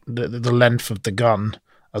 wasn't the length of the gun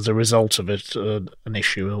as a result of it an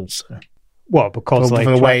issue also? Well, because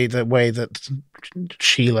the way that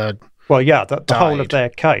Sheila. Well, yeah, the whole of their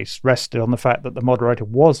case rested on the fact that the moderator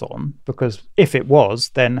was on, because if it was,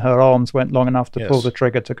 then her arms went long enough to pull the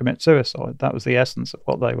trigger to commit suicide. That was the essence of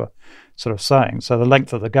what they were sort of saying. So the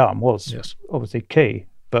length of the gun was obviously key.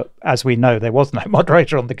 But as we know, there was no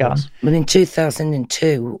moderator on the gun. Yes. But in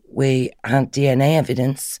 2002, we had DNA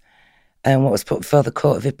evidence, and what was put before the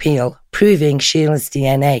Court of Appeal, proving Sheila's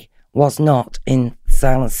DNA was not in the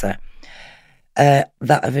silencer. That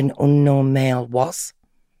of an unknown male was.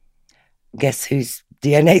 Guess whose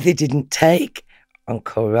DNA they didn't take?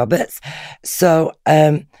 Uncle Roberts. So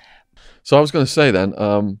I was going to say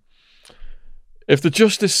then, if the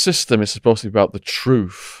justice system is supposed to be about the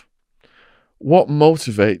truth, what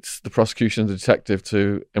motivates the prosecution and the detective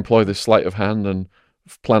to employ this sleight of hand and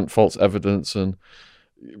plant false evidence and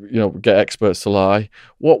get experts to lie?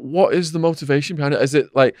 What is the motivation behind it? Is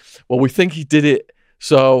it like, well, we think he did it,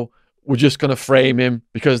 so we're just going to frame him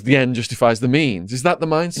because the end justifies the means? Is that the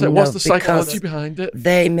mindset? No, what's the psychology behind it?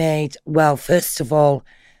 They made, well, first of all,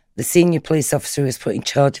 the senior police officer who was put in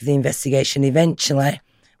charge of the investigation eventually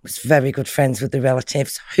was very good friends with the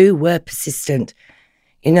relatives who were persistent.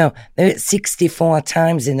 They were 64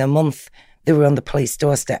 times in a month they were on the police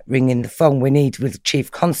doorstep ringing the phone. We need with the chief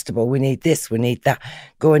constable, we need this, we need that.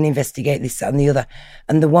 Go and investigate this, that and the other.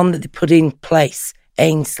 And the one that they put in place,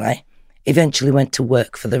 Ainsley, eventually went to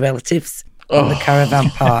work for the relatives on the caravan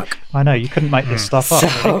park. I know, you couldn't make this stuff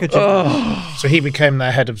up. Could you? So he became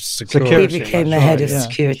their head of security. He became the head of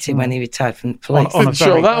security when he retired from the police. Didn't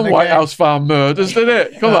show that on White House Farm Murders, did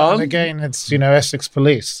it? Come on. And again, it's, Essex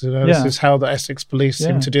Police. This is how the Essex Police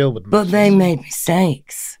seem to deal with them. But they made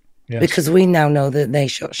mistakes because we now know that they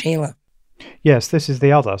shot Sheila. Yes, this is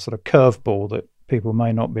the other sort of curveball that people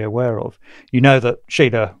may not be aware of. You know that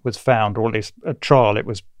Sheila was found, or at least at trial it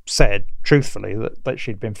was said truthfully that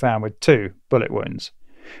she'd been found with 2 bullet wounds.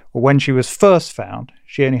 Well, when she was first found,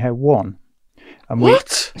 she only had 1. And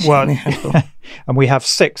what? And we have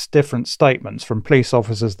 6 different statements from police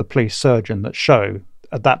officers, the police surgeon, that show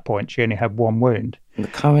at that point she only had 1 wound. The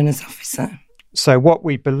coroner's officer. So what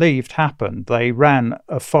we believed happened, they ran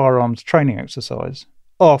a firearms training exercise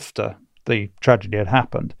after the tragedy had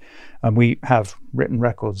happened. And we have written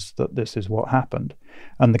records that this is what happened.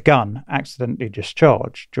 And the gun accidentally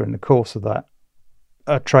discharged during the course of that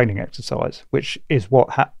training exercise, which is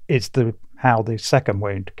how the second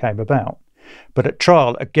wound came about. But at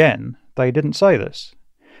trial, again, they didn't say this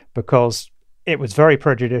because it was very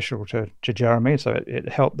prejudicial to Jeremy, so it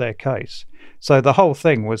helped their case. So the whole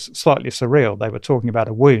thing was slightly surreal. They were talking about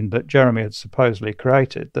a wound that Jeremy had supposedly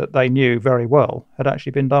created that they knew very well had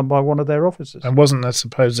actually been done by one of their officers. And wasn't there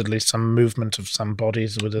supposedly some movement of some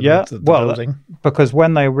bodies within the building? Because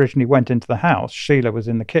when they originally went into the house, Sheila was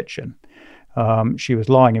in the kitchen. She was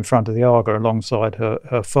lying in front of the Aga alongside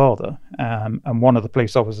her father. And one of the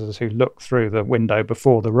police officers who looked through the window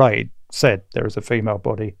before the raid said there is a female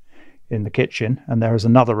body in the kitchen, and there is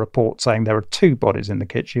another report saying there are 2 bodies in the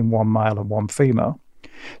kitchen, one male and one female.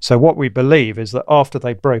 So what we believe is that after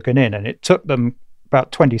they'd broken in, and it took them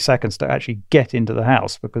about 20 seconds to actually get into the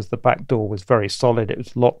house because the back door was very solid, it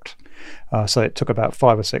was locked, so it took about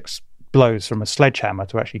 5 or 6 blows from a sledgehammer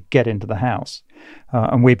to actually get into the house.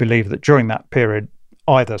 And we believe that during that period,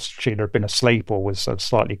 either Sheila had been asleep or was sort of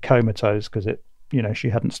slightly comatose because she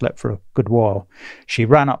hadn't slept for a good while. She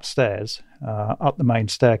ran upstairs, up the main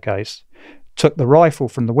staircase, took the rifle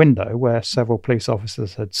from the window where several police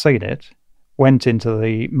officers had seen it, went into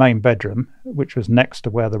the main bedroom, which was next to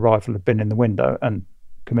where the rifle had been in the window, and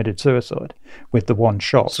committed suicide with the one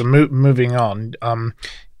shot. So moving on,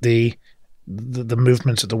 the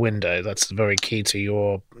movement of the window, that's very key to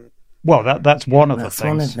your... Well, that's one of the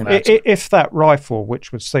things. If that rifle,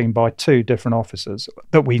 which was seen by 2 different officers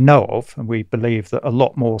that we know of, and we believe that a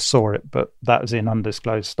lot more saw it, but that is in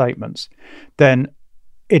undisclosed statements, then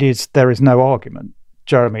there is no argument.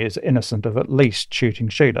 Jeremy is innocent of at least shooting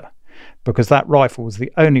Sheila, because that rifle was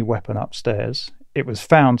the only weapon upstairs. It was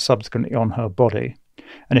found subsequently on her body.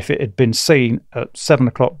 And if it had been seen at 7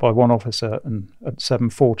 o'clock by one officer and at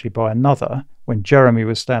 7:40 by another, when Jeremy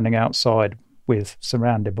was standing outside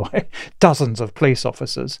surrounded by dozens of police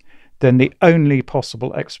officers, then the only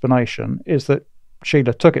possible explanation is that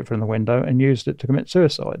Sheila took it from the window and used it to commit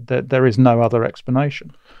suicide. There is no other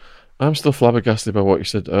explanation. I'm still flabbergasted by what you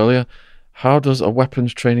said earlier. How does a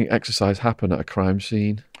weapons training exercise happen at a crime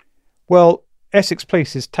scene? Well, Essex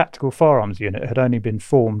Police's tactical firearms unit had only been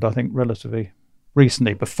formed, I think, relatively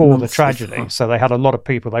recently before the tragedy. So they had a lot of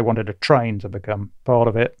people they wanted to train to become part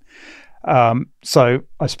of it. So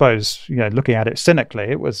I suppose, looking at it cynically,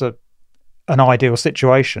 it was an ideal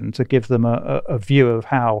situation to give them a view of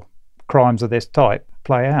how crimes of this type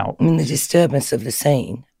play out. I mean, the disturbance of the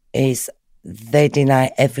scene is they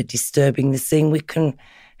deny ever disturbing the scene.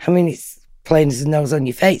 It's plain as the nose on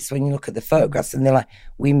your face when you look at the photographs and they're like,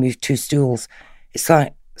 we moved 2 stools. It's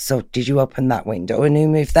like, so did you open that window? And who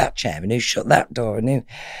moved that chair? And who shut that door? And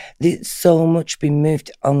there's so much been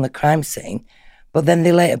moved on the crime scene. But then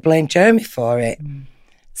they later blame Jeremy for it.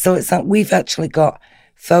 So it's like we've actually got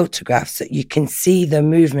photographs that you can see the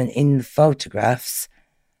movement in the photographs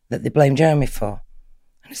that they blame Jeremy for.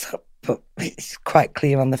 And it's like, but it's quite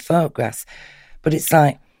clear on the photographs. But it's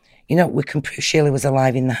like, we can prove Sheila was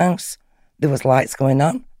alive in the house. There was lights going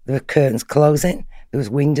on. There were curtains closing. There was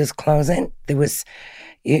windows closing.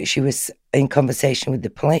 She was in conversation with the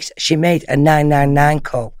police. She made a 999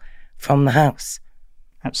 call from the house.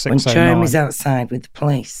 At 6:09. When Jeremy's outside with the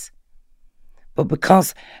police. But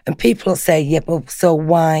and people say, yeah, but so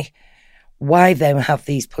why then have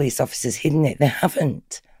these police officers hidden it? They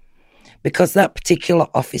haven't. Because that particular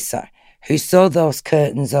officer who saw those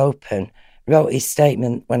curtains open wrote his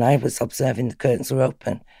statement when I was observing the curtains were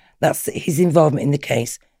open. That's his involvement in the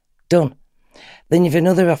case. Done. Then you have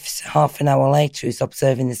another officer half an hour later who's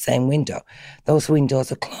observing the same window. Those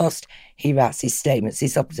windows are closed. He writes his statements,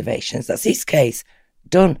 his observations. That's his case.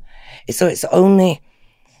 Done. So it's only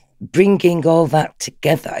bringing all that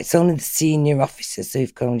together. It's only the senior officers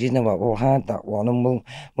who've gone, you know what, we'll hide that one and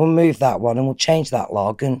we'll move that one and we'll change that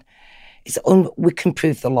log, and we can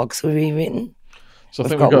prove the logs were rewritten. So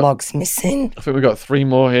we've got logs missing. I think we've got 3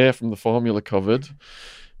 more here from the formula covered.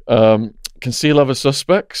 Conceal other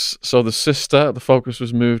suspects. So the focus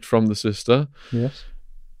was moved from the sister. Yes.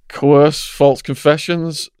 Coerce false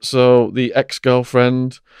confessions. So the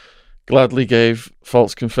ex-girlfriend gladly gave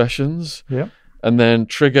false confessions. Yeah. And then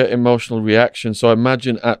trigger emotional reaction. So I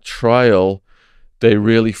imagine at trial, they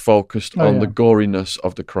really focused on the goriness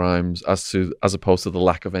of the crimes as opposed to the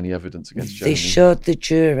lack of any evidence against Jeremy. They showed the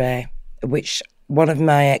jury, which one of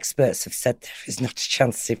my experts have said there is not a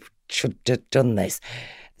chance they should have done this.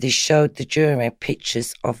 They showed the jury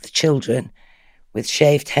pictures of the children with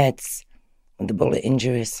shaved heads and the bullet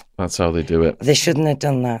injuries. That's how they do it. They shouldn't have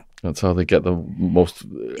done that. That's how they get the most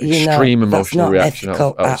extreme emotional reaction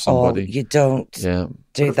out of somebody. You don't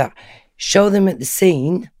do that. Show them at the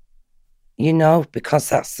scene, because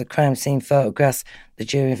that's the crime scene photographs. The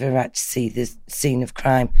jury have a right to see the scene of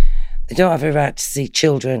crime. They don't have a right to see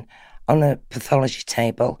children on a pathology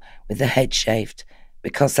table with their head shaved,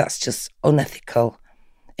 because that's just unethical.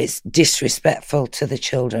 It's disrespectful to the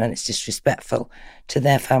children. It's disrespectful to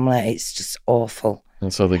their family. It's just awful.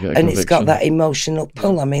 And so they get a And conviction. it's got that emotional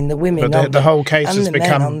pull. I mean, the women, But the whole case and has the men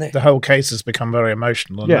become on the- the whole case has become very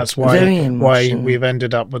emotional, and Yeah, that's very why emotional. we've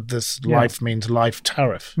ended up with this Yeah. life means life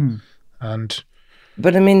tariff. And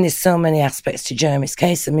But I mean, there's so many aspects to Jeremy's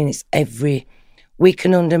case. I mean, we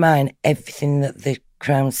can undermine everything that the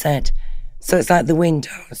Crown said. So it's like the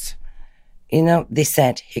windows. You know, they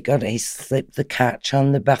said he slipped the catch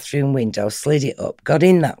on the bathroom window, slid it up, got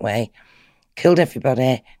in that way, killed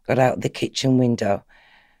everybody, got out the kitchen window.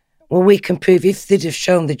 Well, we can prove, if they'd have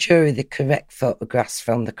shown the jury the correct photographs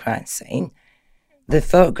from the crime scene, the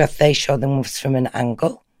photograph they showed them was from an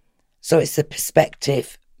angle. So it's the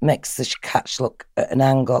perspective, makes the catch look at an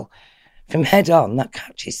angle. From head on, that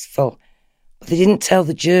catch is full. But they didn't tell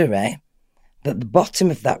the jury that the bottom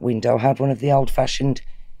of that window had one of the old-fashioned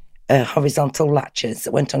horizontal latches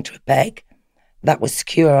that went onto a peg that was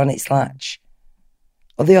secure on its latch.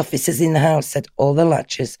 All the officers in the house said all the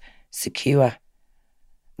latches secure.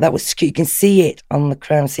 That was secure. You can see it on the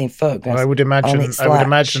crime scene photographs. I would on imagine its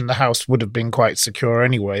latch. the house would have been quite secure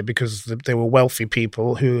anyway, because they were wealthy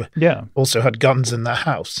people who Yeah. also had guns in their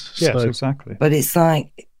house. Yes, So exactly. But it's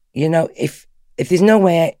like, you know, if there's no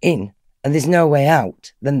way in and there's no way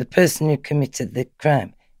out, then the person who committed the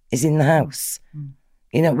crime is in the house.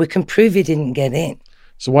 You know, we can prove he didn't get in.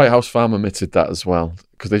 So White House Farm admitted that as well,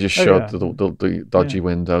 because they just Oh, showed yeah. the dodgy Yeah.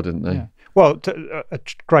 window, didn't they? Yeah. Well, a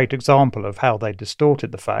great example of how they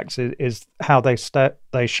distorted the facts is how they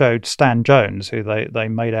showed Stan Jones, who they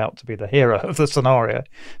made out to be the hero of the scenario,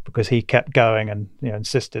 because he kept going and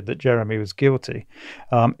insisted that Jeremy was guilty.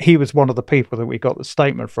 He was one of the people that we got the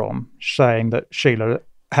statement from, saying that Sheila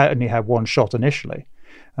only had one shot initially.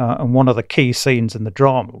 And one of the key scenes in the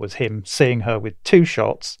drama was him seeing her with two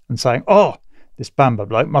shots and saying, "Oh, this Bamber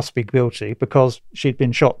bloke must be guilty because she'd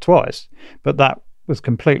been shot twice." But that was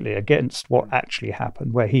completely against what actually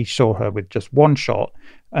happened, where he saw her with just one shot.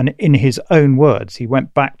 And in his own words, he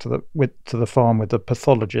went back to the farm with the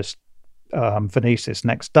pathologist Venesis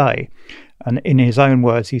next day. And in his own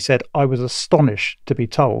words, he said, "I was astonished to be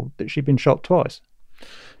told that she'd been shot twice."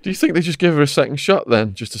 Do you think they just gave her a second shot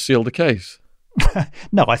then, just to seal the case?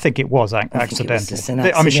 No, I think it was I think it was accidental. just an I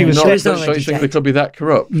mean, she accident. was She Not, was don't you already think they dead. could be that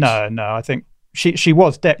corrupt? No, I think she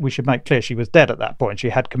was dead. We should make clear she was dead at that point. She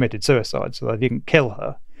had committed suicide, so they didn't kill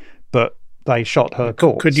her, but they shot her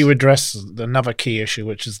corpse. could you address another key issue,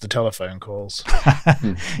 which is the telephone calls?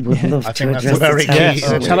 Would love I to think that's address a very the key.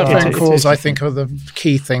 telephone. The telephone Yeah. calls, I think, are the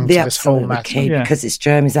key thing The to this whole absolute matter. key, Yeah. because it's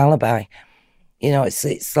Jeremy's alibi. You know, it's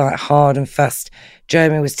like hard and fast.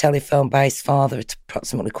 Jeremy was telephoned by his father at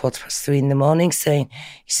approximately 3:15 in the morning, saying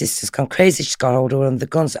his sister's gone crazy. She's got hold of one of the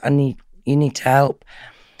guns. You need to help.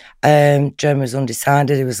 Jeremy was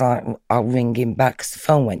undecided. He was like, "I'll ring him back," because the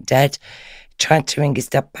phone went dead. Tried to ring his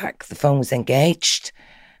dad back. The phone was engaged.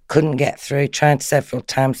 Couldn't get through. Tried several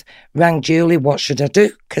times. Rang Julie. What should I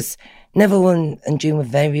do? Because Neville and June were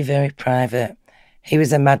very, very private. He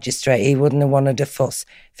was a magistrate. He wouldn't have wanted a fuss.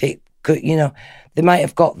 If it could, they might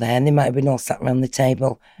have got there and they might have been all sat around the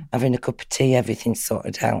table having a cup of tea, everything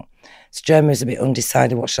sorted out. So Jeremy was a bit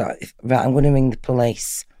undecided. Right, I'm going to ring the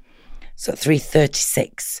police. So at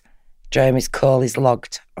 3:36, Jeremy's call is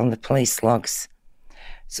logged on the police logs.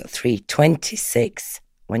 So at 3:26,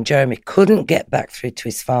 when Jeremy couldn't get back through to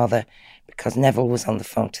his father because Neville was on the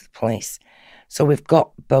phone to the police. So we've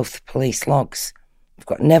got both police logs. We've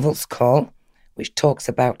got Neville's call, which talks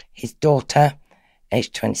about his daughter,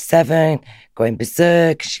 aged 27, going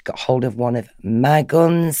berserk. She got hold of one of my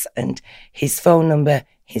guns, and his phone number,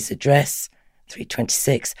 his address,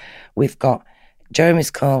 3:26. We've got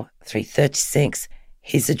Jeremy's call, 3:36,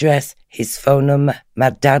 his address, his phone number.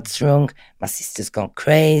 My dad's rung. My sister's gone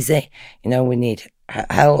crazy. We need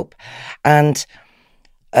help. And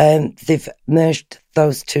they've merged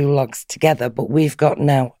those two logs together, but we've got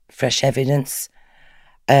now fresh evidence.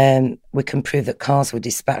 We can prove that cars were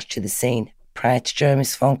dispatched to the scene prior to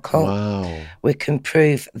Jeremy's phone call. Wow. We can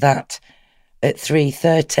prove that at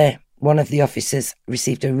 3:30, one of the officers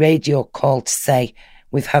received a radio call to say,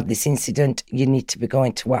 "We've had this incident, you need to be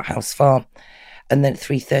going to White House Farm." And then at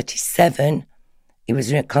 3:37, he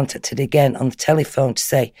was contacted again on the telephone to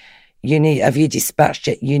say, "Have you dispatched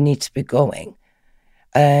it? You need to be going."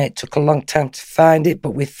 It took a long time to find it,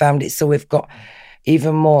 but we found it. So we've got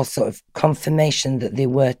even more sort of confirmation that there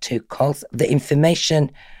were two calls. The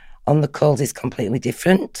information on the calls is completely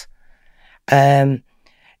different.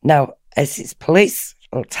 Now, as it's police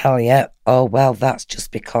will tell you, "Oh, well, that's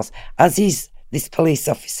just because," this police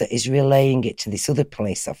officer is relaying it to this other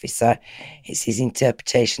police officer. It's his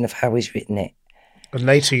interpretation of how he's written it. And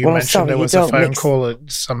later you Well, I'm mentioned sorry, there you was a don't phone mix- call at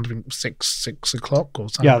something 6 o'clock or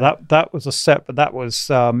something. Yeah, that was a separate. That was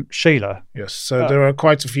Sheila. Yes, so there are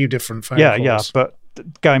quite a few different phone Yeah, calls. yeah, but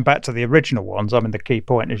going back to the original ones, I mean, the key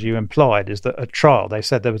point, as you implied, is that at trial they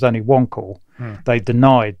said there was only one call. They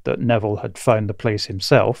denied that Neville had phoned the police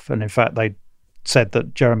himself, and in fact they said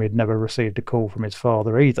that Jeremy had never received a call from his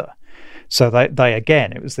father either. So they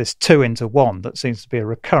again, it was this 2 into 1 that seems to be a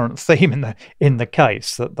recurrent theme in the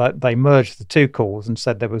case, that they merged the two calls and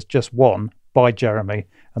said there was just one by Jeremy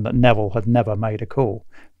and that Neville had never made a call.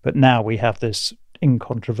 But now we have this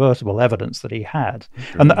incontrovertible evidence that he had.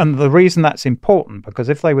 And the reason that's important, because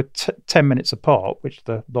if they were 10 minutes apart, which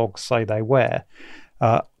the logs say they were,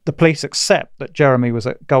 the police accept that Jeremy was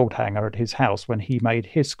at Goldhanger at his house when he made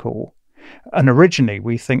his call. And originally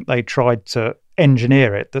we think they tried to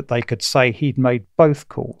engineer it that they could say he'd made both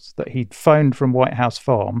calls, that he'd phoned from White House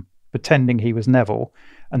Farm pretending he was Neville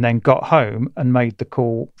and then got home and made the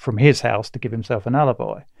call from his house to give himself an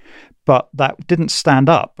alibi. But that didn't stand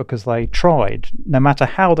up because they tried. No matter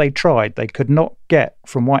how they tried, they could not get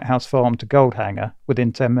from White House Farm to Goldhanger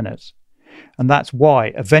within 10 minutes. And that's why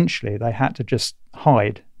eventually they had to just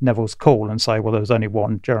hide Neville's call and say, well, there was only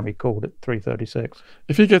one. Jeremy called at 3:36.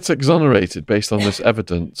 If he gets exonerated based on this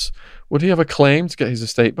evidence, would he have a claim to get his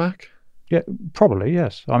estate back? Yeah, probably,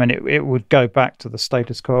 yes. I mean, it would go back to the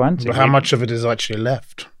status quo ante. But how much of it is actually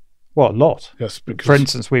left? Well, a lot. Yes, because For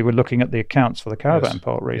instance, we were looking at the accounts for the caravan Yes,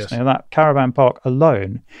 park recently, yes. and that caravan park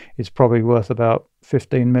alone is probably worth about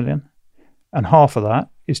 15 million, and half of that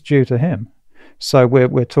is due to him. So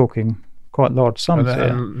we're talking quite large sums here.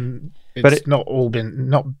 and But it's not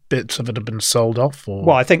bits of it have been sold off, or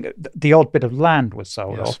Well, I think the odd bit of land was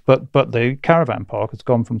sold Yes. off, but the caravan park has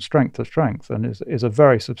gone from strength to strength and is a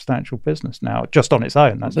very substantial business now, just on its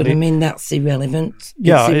own. That's But the- I mean, that's irrelevant.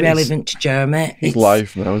 Yeah, it's it is. irrelevant to Jeremy. His It's-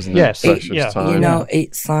 life now, isn't it? Yes, Precious yeah. time. You know,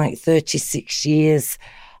 it's like 36 years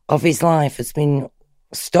of his life has been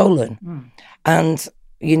stolen. And,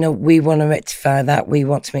 you know, we want to rectify that. We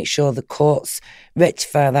want to make sure the courts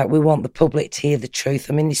rectify that. We want the public to hear the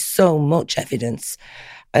truth. I mean, there's so much evidence.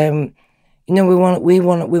 You know, we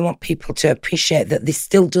want people to appreciate that this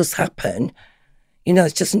still does happen. You know,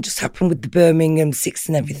 it doesn't just happen with the Birmingham Six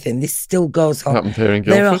and everything. This still goes on. Happened here in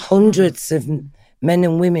There are Guildford. hundreds of men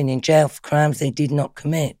and women in jail for crimes they did not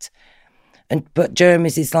commit. But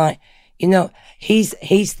Jeremy's is like, you know, he's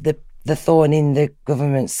the thorn in the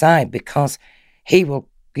government's side because he will,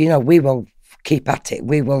 you know, we will keep at it.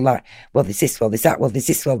 We will like, well, there's this, well, there's that, well, there's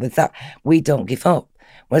this, well, there's that. We don't give up.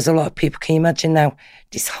 Whereas a lot of people, can you imagine how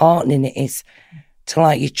disheartening it is to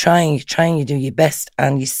like, you're trying, you do your best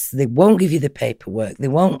and they won't give you the paperwork. They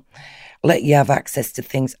won't let you have access to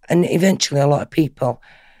things. And eventually a lot of people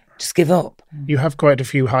just give up. you have quite a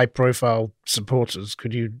few high-profile supporters.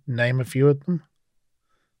 Could you name a few of them?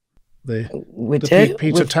 We The do.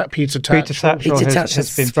 Peter Tatchell. Peter Tatchell Peter has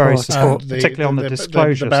Tatchell's been very support. supportive, And particularly on the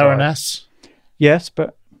disclosure the side. Baroness, Yes,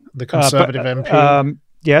 but the Conservative but, MP.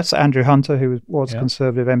 yes, Andrew Hunter, who was Yeah.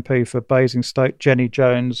 Conservative MP for Basingstoke, Jenny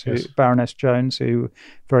Jones, Yes. Baroness Jones, who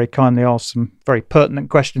very kindly asked some very pertinent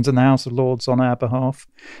questions in the House of Lords on our behalf.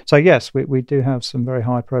 So yes, we do have some very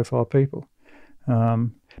high-profile people.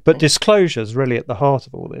 But disclosure is really at the heart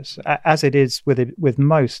of all this, as it is with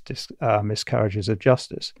most miscarriages of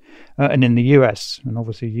justice. And in the US, and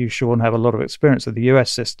obviously you, Sean, have a lot of experience with the US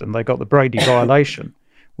system, they got the Brady violation,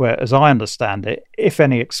 where, as I understand it, if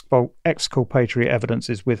any exculpatory evidence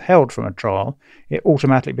is withheld from a trial, it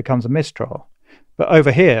automatically becomes a mistrial. But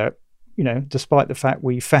over here, you know, despite the fact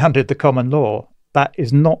we founded the common law, that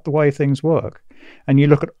is not the way things work. And you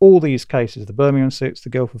look at all these cases, the Birmingham 6, the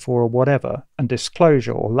Guildford 4 or whatever, and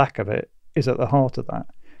disclosure or lack of it is at the heart of that.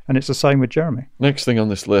 And it's the same with Jeremy. Next thing on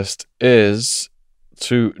this list is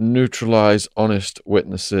to neutralise honest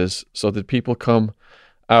witnesses. So did people come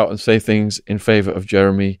out and say things in favour of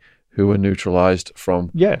Jeremy who were neutralised from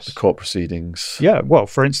Yes. the court proceedings? Yeah, well,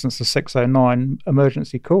 for instance, the 609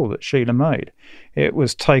 emergency call that Sheila made, it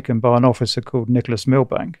was taken by an officer called Nicholas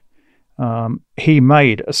Milbank. He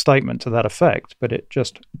made a statement to that effect, but it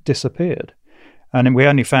just disappeared. And we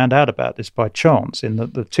only found out about this by chance in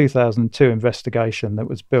that the 2002 investigation that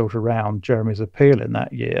was built around Jeremy's appeal in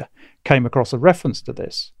that year came across a reference to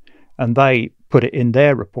this. And they put it in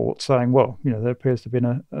their report saying, well, you know, there appears to have been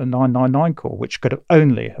a 999 call, which could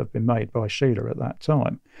only have been made by Sheila at that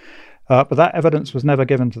time. But that evidence was never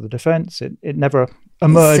given to the defence. It never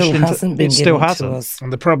emerged. It still hasn't It to us.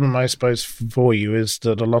 And the problem, I suppose, for you is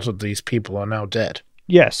that a lot of these people are now dead.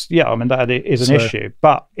 Yes, yeah, I mean, that is an issue.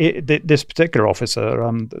 But this particular officer,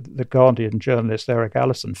 the Guardian journalist Eric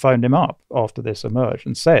Allison, phoned him up after this emerged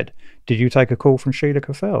and said, did you take a call from Sheila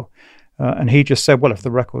Caffell? And he just said, well, if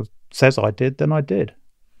the record says I did, then I did.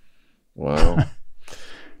 Wow.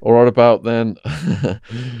 All right, about then.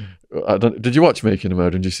 Did you watch Making a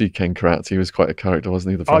Murder? Did you see Ken Kratz? He was quite a character,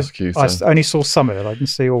 wasn't he, the prosecutor? I only saw some of it. I didn't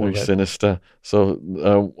see all of it. Sinister. So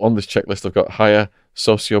on this checklist, I've got hire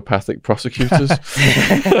sociopathic prosecutors.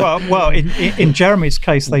 well, in Jeremy's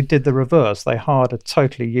case, they did the reverse. They hired a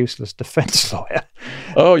totally useless defence lawyer.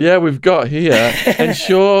 Oh, yeah, we've got here,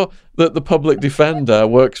 ensure that the public defender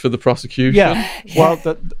works for the prosecution. Yeah, well,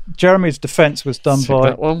 Jeremy's defence was done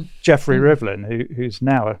by Jeffrey Rivlin, who's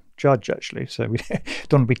now a judge, actually. So we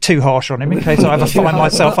don't want to be too harsh on him in case I ever find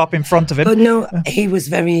myself up in front of him. But no, he was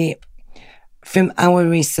very, from our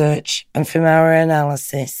research and from our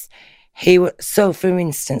analysis, so for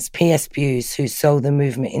instance, P.S. Buse, who saw the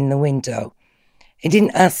movement in the window, he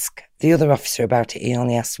didn't ask the other officer about it, he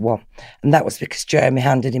only asked one. And that was because Jeremy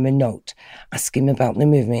handed him a note asking him about the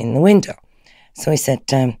movement in the window. So he said,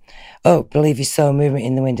 believe you saw a movement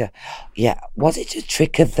in the window. Yeah, was it a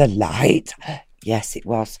trick of the light? Yes, it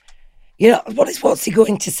was. You know, what's he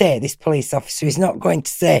going to say, this police officer? He's not going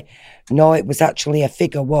to say, no, it was actually a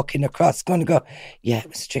figure walking across. He's going to go, yeah, it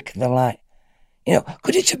was a trick of the light. You know,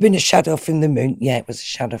 could it have been a shadow from the moon? Yeah, it was a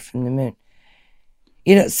shadow from the moon.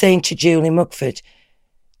 You know, saying to Julie Mugford,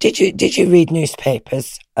 did you read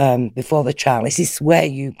newspapers before the trial? Is this where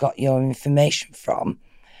you got your information from?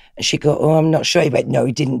 And she go, oh, I'm not sure. He went, no,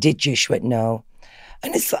 he didn't, did you? She went, no.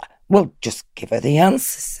 And it's like, well, just give her the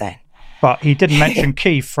answers then. But he didn't mention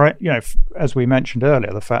key, as we mentioned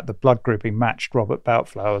earlier, the fact that blood grouping matched Robert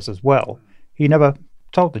Boutflowers as well. He never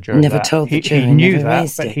told the jury He knew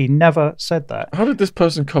that, but he never said that. How did this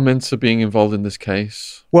person come into being involved in this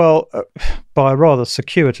case? Well, by a rather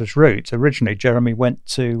circuitous route. Originally, Jeremy went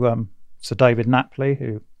to Sir David Napley,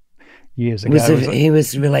 who years ago... He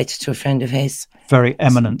was related to a friend of his. Very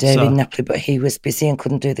eminent. David Napley, but he was busy and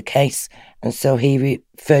couldn't do the case. And so he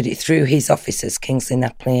referred it through his officers, Kingsley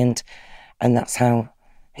Napley, and that's how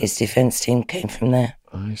his defence team came from there.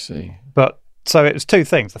 I see. But so it was two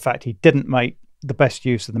things. The fact he didn't make the best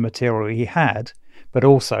use of the material he had, but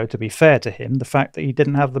also, to be fair to him, the fact that he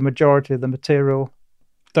didn't have the majority of the material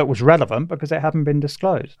that was relevant because it hadn't been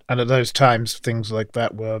disclosed. And at those times, things like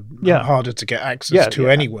that were harder to get access to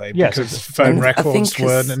anyway, because phone records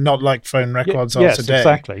were not like phone records are today. Yes,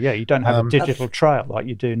 exactly. Yeah, you don't have a digital trail like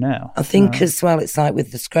you do now. I think as well, it's like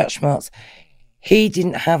with the scratch marks, he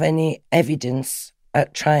didn't have any evidence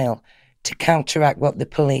at trial to counteract what the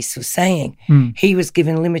police were saying. He was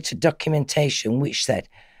given limited documentation which said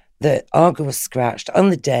that Argo was scratched on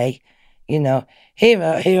the day. You know, here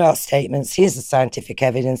are statements, here's the scientific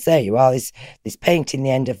evidence, there you are, this paint in the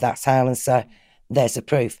end of that silencer, there's a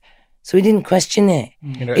proof. So he didn't question it.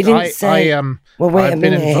 You know, he didn't say, wait a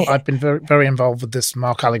minute. I've been very, very involved with this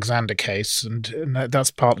Mark Alexander case, and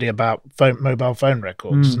that's partly about mobile phone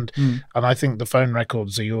records. And I think the phone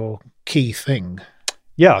records are your key thing.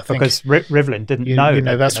 Yeah, because Rivlin didn't know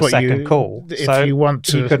that's what second call. If so you want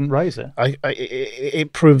to, he couldn't raise it.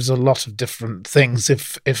 It proves a lot of different things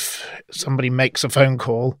if somebody makes a phone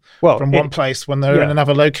call from one place when they're in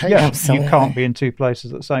another location. Yeah, you can't be in two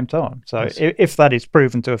places at the same time. So if that is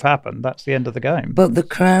proven to have happened, that's the end of the game. But the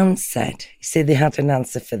Crown said, they had an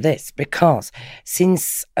answer for this, because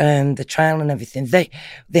since the trial and everything, they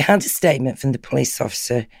had a statement from the police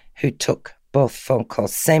officer who took both phone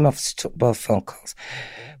calls. The same officer took both phone calls.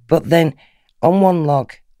 But then on one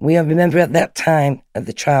log, we remember at that time of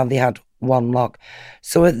the trial, they had one log.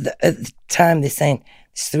 So at the time, they're saying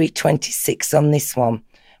it's 3:26 on this one,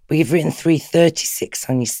 but you've written 3:36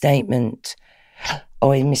 on your statement.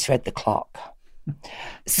 Oh, he misread the clock.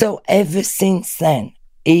 So ever since then,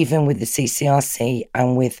 even with the CCRC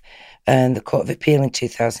and with the Court of Appeal in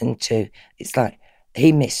 2002, it's like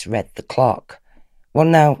he misread the clock. Well,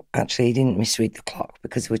 now, actually, he didn't misread the clock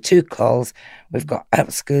because there were two calls. We've got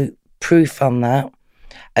absolute proof on that.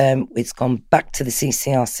 It's gone back to the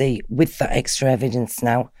CCRC with that extra evidence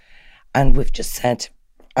now. And we've just said,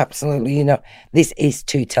 absolutely, this is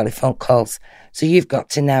two telephone calls. So you've got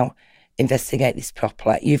to now investigate this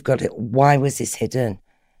properly. You've got to, why was this hidden?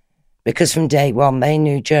 Because from day one, they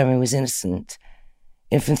knew Jeremy was innocent.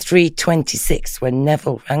 And from 3:26, when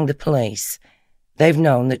Neville rang the police, they've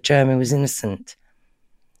known that Jeremy was innocent.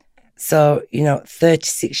 So,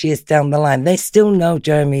 36 years down the line, they still know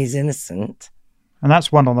Jeremy is innocent. And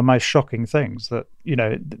that's one of the most shocking things that,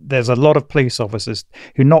 there's a lot of police officers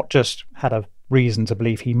who not just had a reason to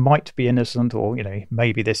believe he might be innocent or,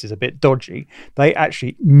 maybe this is a bit dodgy. They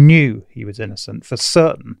actually knew he was innocent for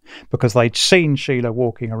certain because they'd seen Sheila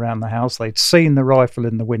walking around the house. They'd seen the rifle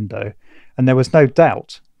in the window. And there was no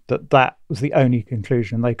doubt that was the only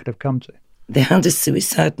conclusion they could have come to. They had a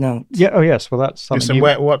suicide note. Yeah. Oh, yes. Well, that's something.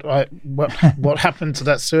 What happened to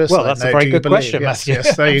that suicide Well, that's note, a very do you good believe? question, Yes, Matthew.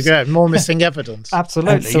 yes, there you go. More missing evidence.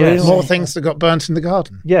 Absolutely. Yes. Absolutely. More things that got burnt in the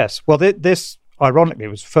garden. Yes. Well, this ironically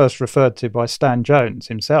was first referred to by Stan Jones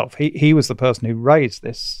himself. He was the person who raised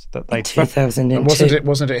this, that they In 2002. And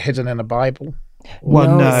wasn't it hidden in a Bible? Well,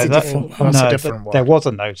 No, no, it's a different one. That's a different one. There was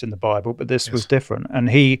a note in the Bible, but this was different. And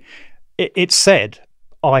it said,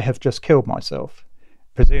 "I have just killed myself,"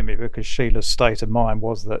 presumably because Sheila's state of mind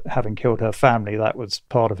was that having killed her family, that was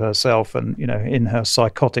part of herself, and in her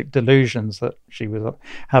psychotic delusions that she was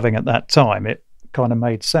having at that time, it kind of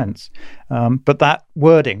made sense. But that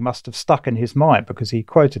wording must have stuck in his mind because he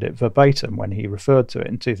quoted it verbatim when he referred to it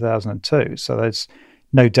in 2002. So there's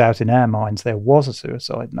no doubt in our minds there was a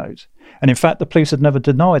suicide note. And in fact, the police had never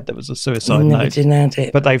denied there was a suicide Never note. denied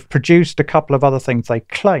it. But they've produced a couple of other things they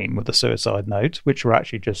claim were the suicide note, which were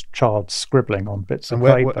actually just child scribbling on bits of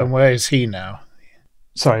paper. And where is he now?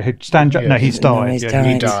 Sorry, Stan Jones? No, he's died. No, he's Yeah, died.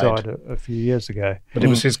 he He died. died a few years ago. But it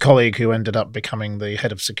was his colleague who ended up becoming the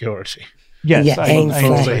head of security. Yes, Yeah, Ainsley,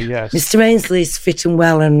 Ainsley. yes. Mr. Ainsley's fit and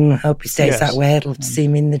well, and hope he stays Yes. that way. I'd love to see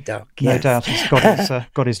him in the dock. No yes. doubt he's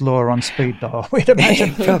got his lawyer on speed dial, we'd imagine,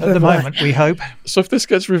 at the Probably. moment, we hope. So if this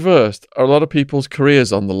gets reversed, are a lot of people's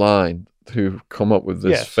careers on the line who come up with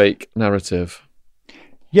this Yes. fake narrative?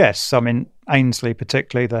 Yes, I mean, Ainsley,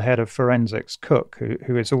 particularly the head of forensics, Cook,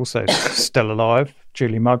 who is also still alive,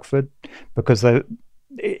 Julie Mugford, because it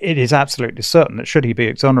is absolutely certain that should he be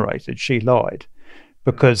exonerated, she lied,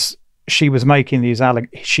 because she was making these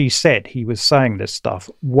she said he was saying this stuff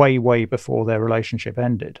way, way before their relationship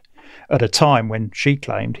ended, at a time when she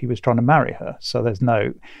claimed he was trying to marry her. So there's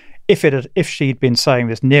no... If she'd been saying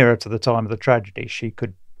this nearer to the time of the tragedy, she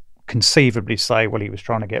could conceivably say, well, he was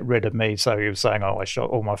trying to get rid of me, so he was saying, oh, I shot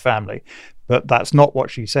all my family. But that's not what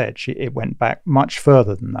she said. It went back much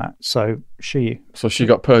further than that. So she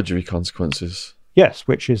got perjury consequences. yes,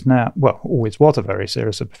 which is now, well, always was a very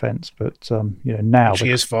serious offence, but now She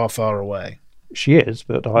is far, far away. she is,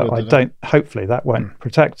 but I don't. Hopefully, that won't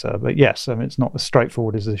protect her. But yes, I mean, it's not as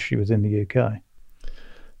straightforward as if she was in the UK.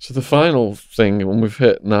 So the final thing, when we've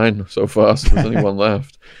hit 9 so far, so there's only one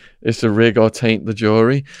left, is to rig or taint the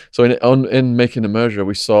jury. So in Making a Murderer,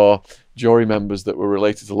 we saw jury members that were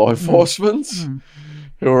related to law enforcement,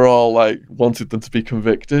 who were all wanted them to be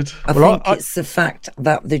convicted. I think it's the fact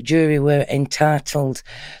that the jury were entitled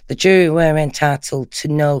to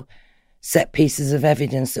know set pieces of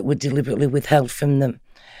evidence that were deliberately withheld from them.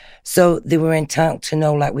 So they were entitled to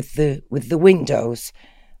know, like with the windows,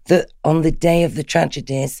 that on the day of the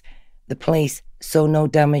tragedies, the police saw no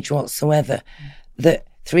damage whatsoever. That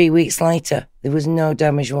 3 weeks later, there was no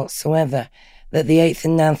damage whatsoever. That the 8th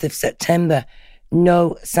and 9th of September,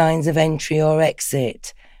 no signs of entry or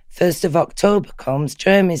exit. 1st of October comes,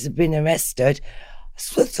 Jeremy's have been arrested.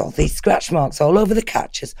 So all these scratch marks all over the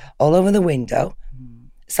catches, all over the window.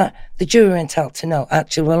 So the jury were entitled to know,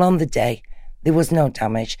 actually, well, on the day, there was no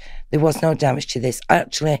damage. There was no damage to this.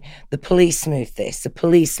 Actually, the police smoothed this, the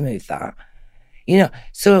police smoothed that.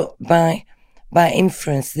 So by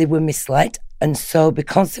inference, they were misled. And so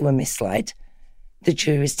because they were misled, the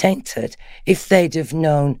jury is tainted. If they'd have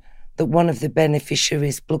known that one of the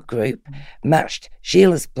beneficiaries' blood group matched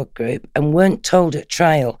Sheila's blood group and weren't told at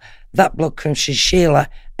trial that blood comes from Sheila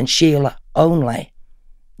and Sheila only,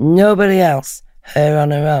 nobody else, her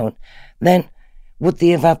on her own, then would they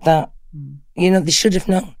have had that? They should have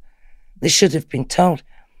known. They should have been told.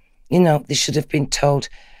 They should have been told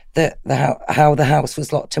that how the house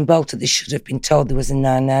was locked and bolted. They should have been told there was a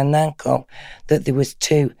 999 call, that there was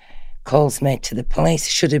 2 calls made to the police. They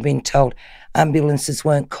should have been told ambulances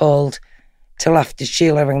weren't called till after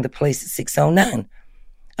Sheila rang the police at 6:09.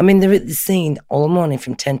 I mean, they're at the scene all morning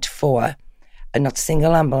from 10 to 4 and not a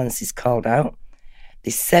single ambulance is called out.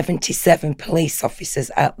 There's 77 police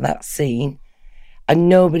officers at that scene and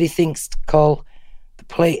nobody thinks to call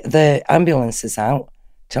the ambulances out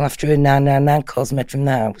till after a 999 call's made from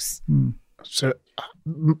the house. So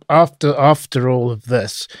after all of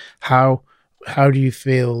this, how do you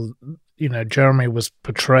feel, Jeremy was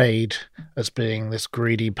portrayed as being this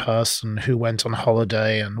greedy person who went on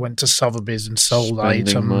holiday and went to Sotheby's and sold Spending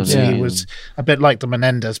items. money. He was a bit like the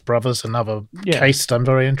Menendez brothers, another case that I'm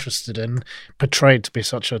very interested in, portrayed to be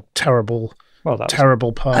such a terrible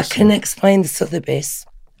person. I can explain the Sotheby's.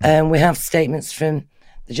 We have statements from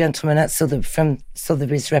the gentleman at from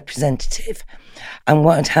Sotheby's representative. And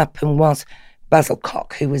what had happened was Basil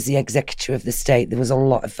Cock, who was the executor of the estate, there was a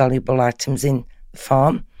lot of valuable items in the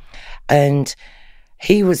farm. And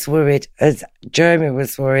he was worried, as Jeremy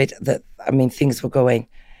was worried, that, things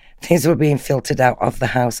were being filtered out of the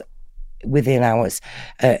house within hours.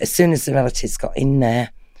 As soon as the relatives got in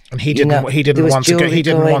there, and he didn't want to go. He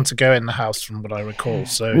didn't want to go in the house, from what I recall.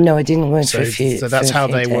 So no, he didn't want to. So that's how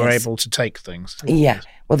they were able to take things. Yeah,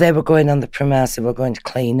 well, they were going on the premise they were going to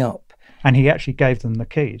clean up, and he actually gave them the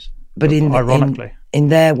keys. But ironically, in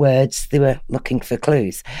their words, they were looking for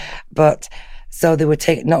clues. But so they were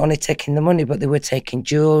not only taking the money, but they were taking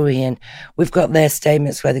jewellery. And we've got their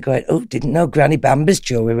statements where they're going, "Oh, didn't know Granny Bamber's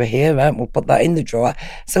jewellery were here, right? We'll put that in the drawer."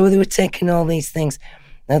 So they were taking all these things.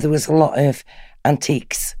 Now, there was a lot of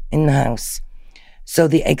antiques in the house. So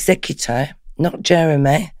the executor, not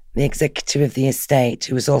Jeremy, the executor of the estate,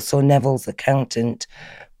 who was also Neville's accountant,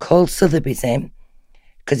 called Sotheby's in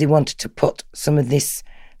because he wanted to put some of this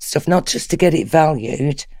stuff, not just to get it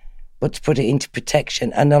valued, but to put it into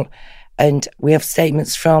protection. And we have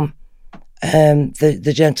statements from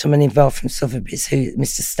the gentleman involved from Sotheby's,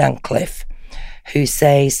 Mr. Stancliffe, who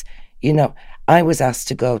says, I was asked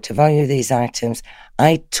to go to value these items.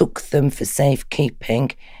 I took them for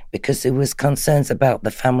safekeeping because there was concerns about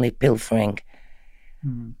the family pilfering.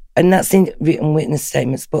 And that's in written witness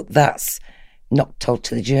statements, but that's not told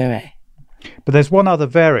to the jury. But there's one other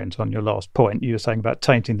variant on your last point. You were saying about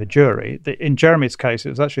tainting the jury. In Jeremy's case, it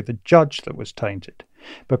was actually the judge that was tainted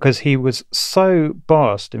because he was so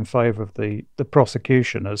biased in favour of the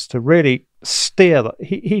prosecution as to really steer that.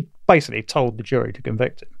 He basically told the jury to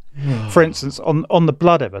convict him. For instance, on the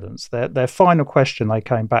blood evidence, their final question they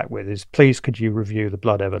came back with is, please could you review the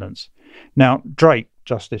blood evidence? Now,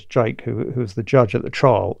 Justice Drake, who was the judge at the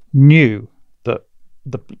trial, knew that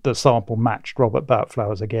the sample matched Robert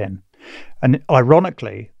Boutflowers again. And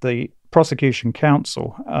ironically, the prosecution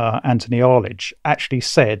counsel, Anthony Arledge, actually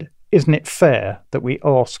said, isn't it fair that we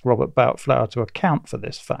ask Robert Boutflower to account for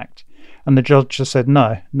this fact? And the judge just said,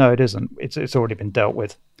 no, it isn't. It's already been dealt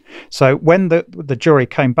with. So when the jury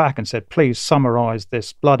came back and said, please summarise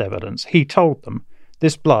this blood evidence, he told them,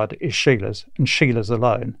 this blood is Sheila's and Sheila's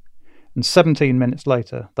alone. And 17 minutes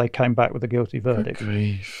later, they came back with a guilty verdict. Good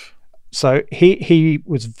grief. So he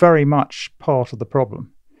was very much part of the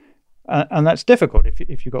problem. And that's difficult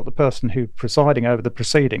if you've got the person who presiding over the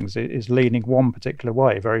proceedings is leaning one particular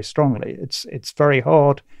way very strongly. It's very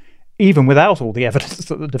hard, even without all the evidence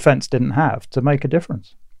that the defence didn't have, to make a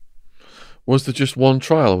difference. Was there just one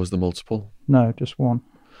trial or was there multiple? No, just one.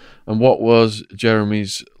 And what was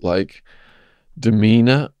Jeremy's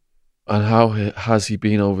demeanour and how has he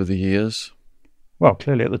been over the years? Well,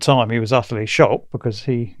 clearly at the time he was utterly shocked because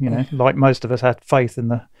he, like most of us, had faith in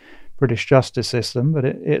the British justice system, but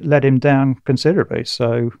it let him down considerably.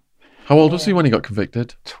 So, how old was he when he got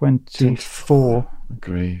convicted? 24.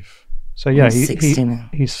 Grief. So yeah, he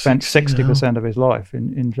spent 60 60% of his life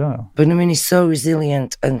in jail. But I mean, he's so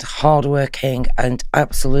resilient and hardworking and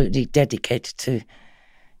absolutely dedicated to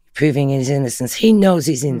proving his innocence. He knows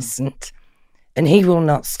he's innocent, and he will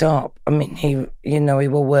not stop. I mean, he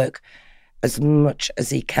will work as much as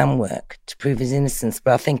he can work to prove his innocence.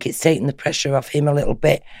 But I think it's taking the pressure off him a little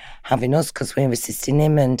bit, having us, because we're assisting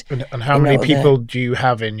him. And how many people do you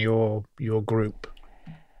have in your group?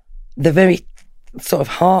 The very sort of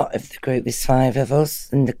heart of the group is 5 of us,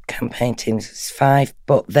 and the campaign team is 5.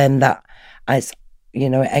 But then that, as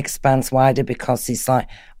it expands wider because it's like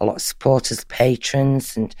a lot of supporters,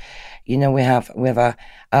 patrons, and we have our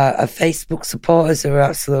Facebook supporters who are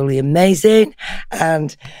absolutely amazing,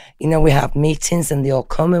 and we have meetings and they all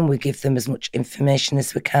come and we give them as much information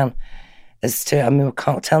as we can as to. I mean, we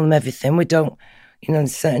can't tell them everything. We don't,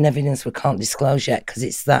 there's certain evidence we can't disclose yet because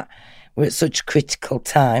it's that we're at such a critical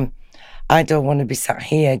time. I don't want to be sat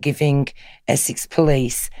here giving Essex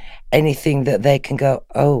Police anything that they can go,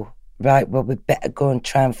 oh, right, well, we better go and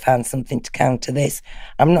try and find something to counter this.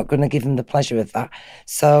 I'm not going to give them the pleasure of that.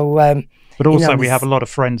 So, but also we have a lot of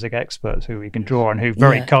forensic experts who we can draw on who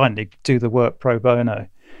very kindly do the work pro bono,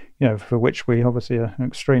 for which we obviously are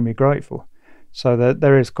extremely grateful. So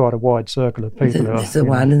there is quite a wide circle of people who are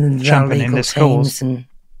championing this cause.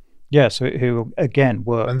 Yes, who again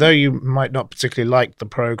work. And though you might not particularly like the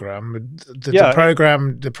program,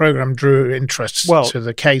 the program drew interest to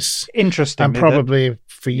the case. Interesting, and probably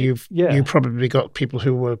for you, you probably got people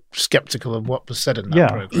who were sceptical of what was said in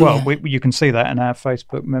that program. Well, you can see that in our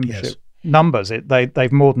Facebook membership numbers.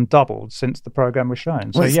 They've more than doubled since the program was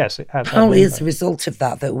shown. So yes, it has. Partly as a result of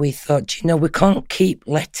that we thought, we can't keep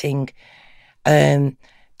letting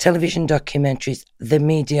television documentaries, the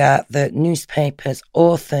media, the newspapers,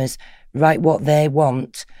 authors write what they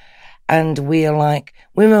want, and we're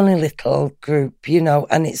only a little group,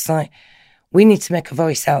 and it's like we need to make a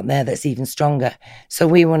voice out there that's even stronger. So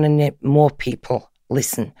we want to let more people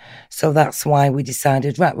listen. So that's why we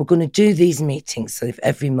decided, right, we're going to do these meetings. So if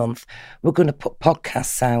every month we're going to put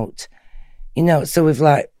podcasts out You know, so we've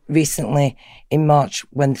like recently in March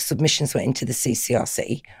when the submissions went into the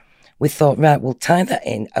CCRC, we thought, right, we'll tie that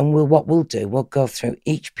in and what we'll do, we'll go through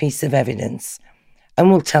each piece of evidence and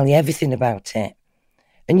we'll tell you everything about it.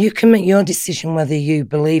 And you can make your decision whether you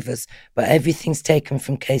believe us, but everything's taken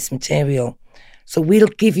from case material. So we'll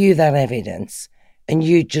give you that evidence and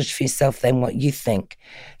you judge for yourself then what you think.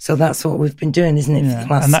 So that's what we've been doing, isn't it? Yeah. For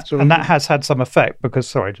the last... And that has had some effect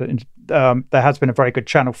because, there has been a very good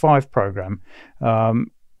Channel 5 programme.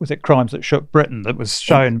 Was it Crimes That Shook Britain that was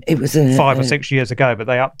shown it was 5 or 6 years ago, but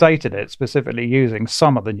they updated it specifically using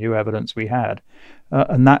some of the new evidence we had.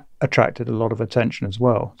 And that attracted a lot of attention as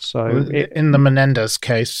well. So in the Menendez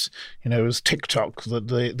case, it was TikTok that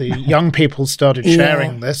the young people started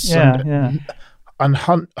sharing this. And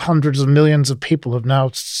hundreds of millions of people have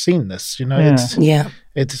now seen this.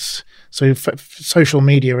 It's so social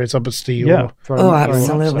media is obviously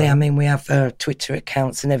absolutely. I mean, we have Twitter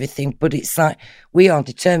accounts and everything, but it's like we are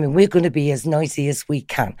determined we're going to be as noisy as we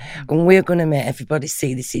can, and we're going to make everybody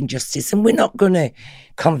see this injustice, and we're not going to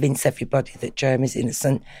convince everybody that Jeremy's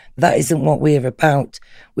innocent. That isn't what we're about.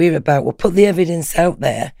 We'll put the evidence out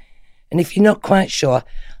there, and if you're not quite sure,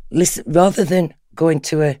 listen, rather than going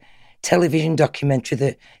to a television documentary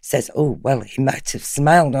that says, oh, well, he might have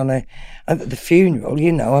smiled at the funeral,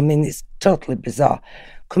 I mean, it's totally bizarre.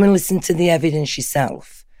 Come and listen to the evidence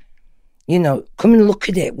yourself. Come and look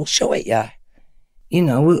at it. We'll show it you.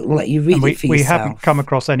 We'll let you read it for yourself. We haven't come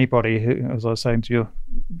across anybody who, as I was saying to your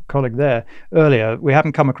colleague there earlier, we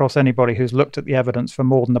haven't come across anybody who's looked at the evidence for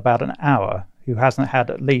more than about an hour who hasn't had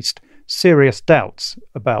at least serious doubts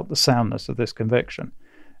about the soundness of this conviction.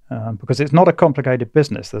 Because it's not a complicated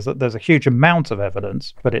business. There's a huge amount of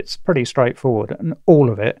evidence, but it's pretty straightforward, and all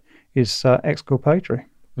of it is exculpatory.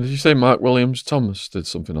 Did you say Mark Williams-Thomas did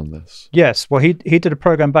something on this? Yes. Well, he did a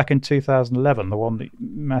program back in 2011, the one that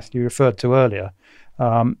Matthew referred to earlier,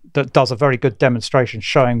 that does a very good demonstration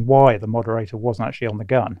showing why the moderator wasn't actually on the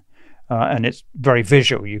gun. And it's very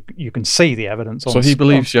visual. You can see the evidence on. So he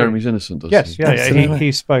believes Jeremy's innocent, does he? Yes, yeah.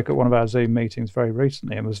 He spoke at one of our Zoom meetings very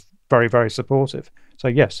recently and was very, very supportive. So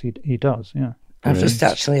yes, he does. Yeah. I've just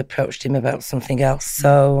actually approached him about something else.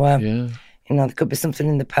 So there could be something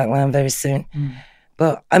in the pipeline very soon.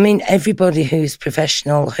 But I mean, everybody who's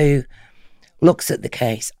professional who looks at the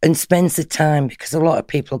case and spends the time, because a lot of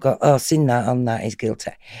people go, oh, seen that on that, he's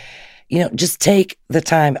guilty. Just take the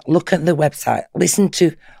time, look at the website, listen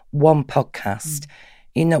to one podcast.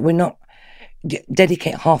 We're not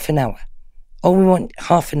dedicate half an hour. All we want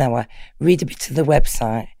half an hour. Read a bit of the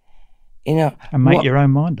website. And make your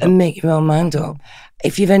own mind up. And make your own mind up.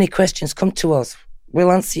 If you've any questions, come to us.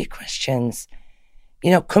 We'll answer your questions.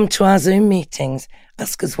 Come to our Zoom meetings.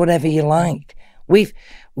 Ask us whatever you like.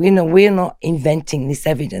 We're not inventing this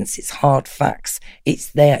evidence. It's hard facts.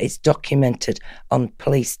 It's there. It's documented on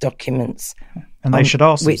police documents. And they should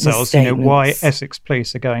ask themselves, why Essex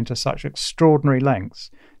Police are going to such extraordinary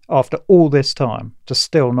lengths after all this time to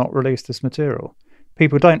still not release this material.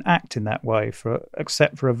 People don't act in that way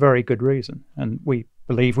except for a very good reason. And we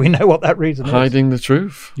believe we know what that reason is. Hiding the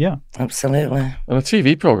truth. Yeah. Absolutely. And a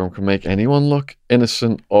TV programme can make anyone look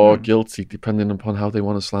innocent or guilty depending upon how they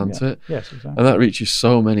want to slant it. Yes, exactly. And that reaches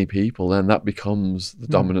so many people, then that becomes the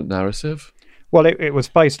dominant narrative. Well, it was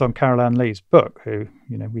based on Carol Ann Lee's book, who,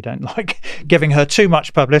 we don't like giving her too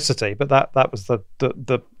much publicity, but that was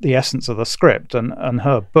the essence of the script, and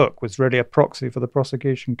her book was really a proxy for the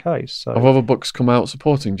prosecution case. So. Have other books come out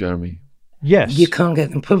supporting Jeremy? Yes. You can't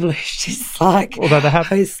get them published. It's like, although they have,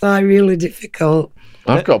 it's like really difficult.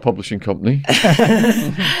 I've got a publishing company.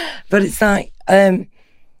 But it's like,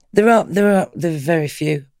 there are very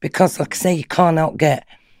few, because like I say, you can't outget.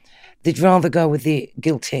 They'd rather go with the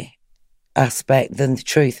guilty aspect than the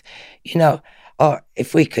truth, or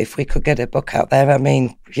if we could get a book out there, I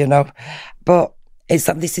mean, but it's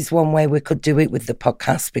like, this is one way we could do it with the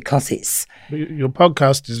podcast, because it's... Your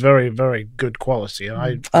podcast is very, very good quality.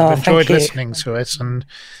 I've enjoyed listening to it, and,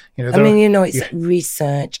 it's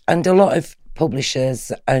research, and a lot of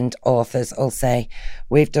publishers and authors all say,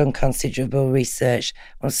 we've done considerable research.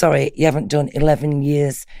 I'm sorry, you haven't done 11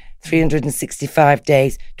 years 365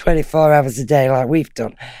 days, 24 hours a day like we've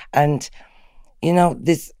done. And,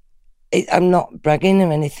 I'm not bragging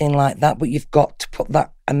or anything like that, but you've got to put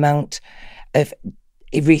that amount of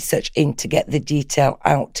research in to get the detail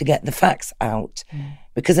out, to get the facts out.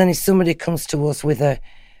 Because then if somebody comes to us with a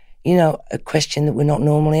question that we're not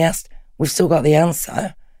normally asked, we've still got the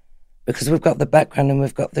answer, because we've got the background and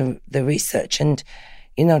we've got the research. And,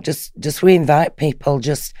 just we invite people,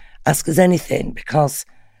 just ask us anything, because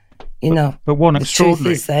But one the truth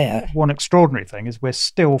is there. extraordinary thing is we're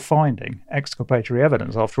still finding exculpatory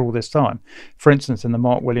evidence after all this time. For instance, in the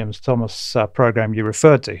Mark Williams Thomas program you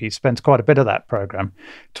referred to, he spent quite a bit of that program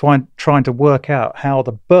trying to work out how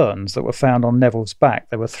the burns that were found on Neville's back,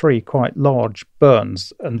 there were 3 quite large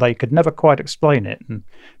burns, and they could never quite explain it. And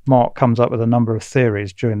Mark comes up with a number of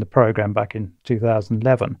theories during the program back in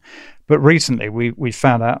 2011. But recently we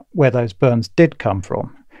found out where those burns did come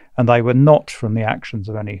from. And they were not from the actions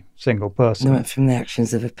of any single person. They weren't from the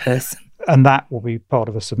actions of a person. And that will be part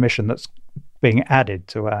of a submission that's being added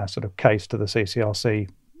to our sort of case to the CCRC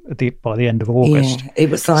by the end of August. Yeah, it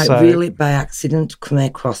was like really by accident coming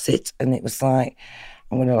across it, and it was like,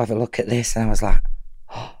 I'm going to have a look at this. And I was like,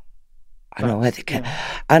 oh, I know where they came.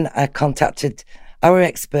 And I contacted our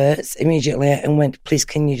experts immediately and went, please,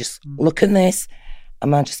 can you just look at this?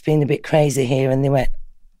 Am I just being a bit crazy here? And they went,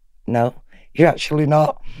 no. You're actually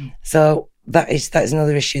not. So that is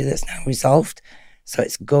another issue that's now resolved. So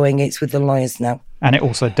it's with the lawyers now. And it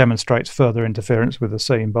also demonstrates further interference with the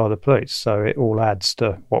scene by the police. So it all adds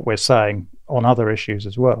to what we're saying on other issues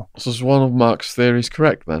as well. So is one of Mark's theories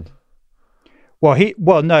correct then? Well, he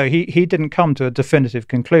didn't come to a definitive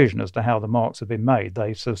conclusion as to how the marks have been made.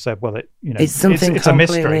 They sort of said, well, it's something it's a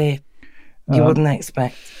mystery. You wouldn't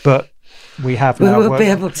expect. But we have we now will be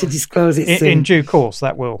able to disclose it soon. In due course,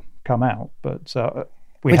 that will come out, but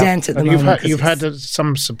we're down to the moment. You've had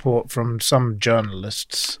some support from some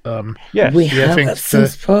journalists. Yes, we have had some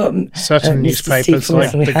support. Certain newspapers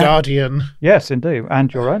like The Guardian. Yes, indeed,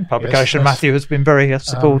 and your own publication, yes. Matthew, has been very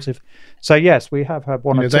supportive. So yes, we have had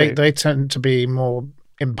one or two. They tend to be more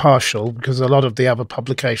impartial because a lot of the other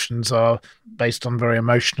publications are based on very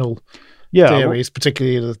emotional theories,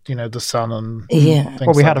 particularly the Sun and things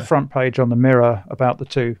well, we had that. A front page on the Mirror about the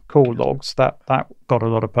 2 call logs that got a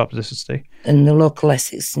lot of publicity, and the local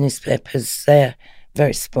Essex newspapers, they're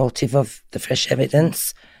very supportive of the fresh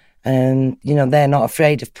evidence, and they're not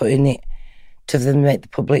afraid of putting it to them, make the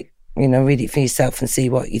public read it for yourself and see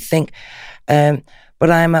what you think. But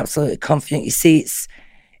I am absolutely confident. You see, it's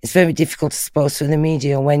very difficult, I suppose, for the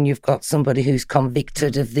media when you've got somebody who's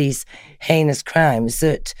convicted of these heinous crimes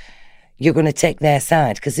that you're going to take their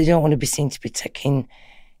side because they don't want to be seen to be taking,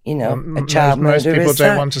 a child most murderer. Most people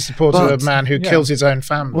don't want to support a man who kills his own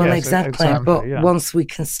family. Well, exactly. But once we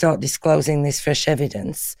can start disclosing this fresh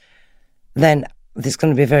evidence, then there's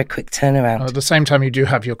going to be a very quick turnaround. At the same time, you do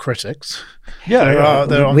have your critics. Yeah,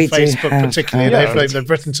 they're on Facebook particularly. They've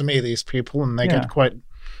written to me, these people, and they get quite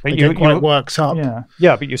worked up.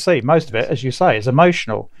 Yeah, but you see, most of it, as you say, is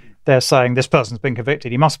emotional. They're saying this person's been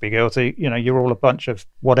convicted, he must be guilty, you're all a bunch of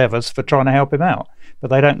whatevers for trying to help him out.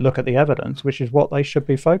 But they don't look at the evidence, which is what they should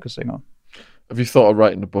be focusing on. Have you thought of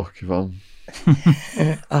writing a book, Yvonne?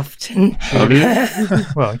 Often. Have you?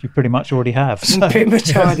 Well, you pretty much already have. So. Pretty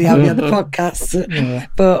much already have the other podcasts.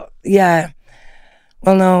 But,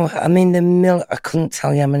 well, no, I mean, I couldn't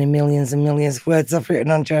tell you how many millions and millions of words I've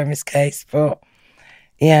written on Jeremy's case, but,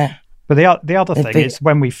 yeah. But the other thing is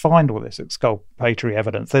when we find all this exculpatory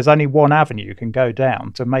evidence, there's only one avenue you can go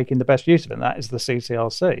down to making the best use of it, and that is the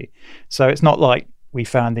CCRC. So it's not like we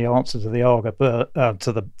found the answer to the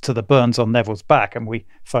to the burns on Neville's back and we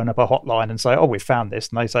phone up a hotline and say, oh, we found this,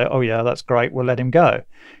 and they say, oh yeah, that's great, we'll let him go.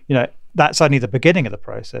 That's only the beginning of the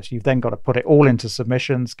process. You've then got to put it all into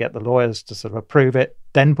submissions, get the lawyers to sort of approve it,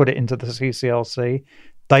 then put it into the CCRC.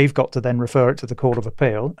 They've got to then refer it to the Court of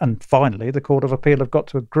Appeal. And finally, the Court of Appeal have got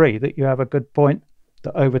to agree that you have a good point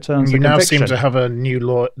that overturns the conviction. You now seem to have a new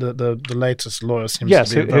law. The latest lawyer seems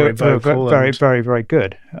to be very vocal. Very, very, very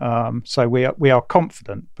good. So we are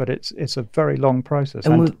confident, but it's a very long process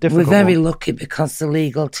and difficult. We're very lucky because the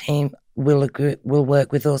legal team will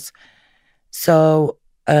work with us. So,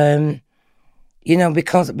 because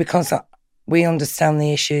we understand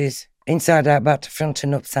the issues inside out, back to front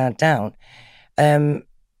and upside down,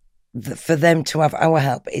 for them to have our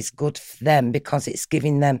help is good for them because it's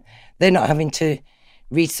giving them, they're not having to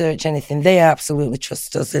research anything. They absolutely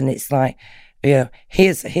trust us, and it's like,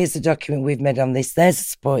 here's the document we've made on this. There's the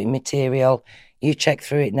supporting material. You check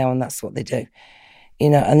through it now, and that's what they do.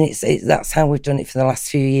 And that's how we've done it for the last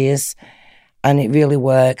few years, and it really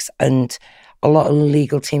works. And a lot of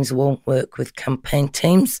legal teams won't work with campaign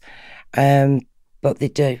teams, but they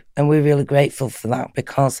do, and we're really grateful for that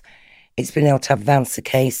because it's been able to advance the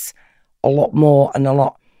case a lot more and a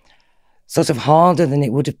lot sort of harder than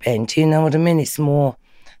it would have been. Do you know what I mean? It's more,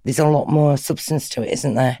 there's a lot more substance to it,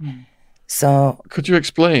 isn't there? So, could you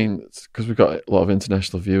explain, because we've got a lot of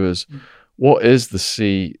international viewers, what is the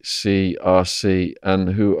CCRC and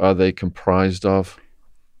who are they comprised of?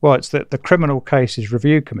 Well, it's the Criminal Cases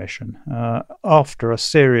Review Commission, after a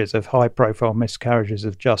series of high-profile miscarriages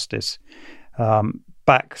of justice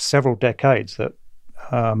back several decades that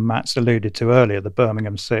Matt's alluded to earlier, the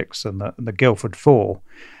Birmingham 6 and the Guildford 4,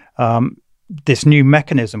 this new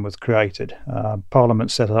mechanism was created. Parliament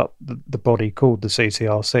set up the body called the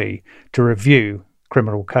CCRC to review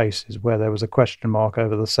criminal cases where there was a question mark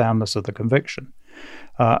over the soundness of the conviction.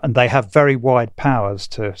 And they have very wide powers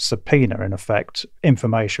to subpoena, in effect,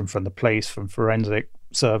 information from the police, from forensic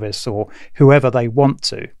service, or whoever they want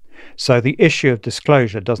to. So the issue of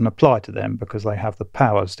disclosure doesn't apply to them because they have the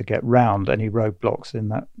powers to get round any roadblocks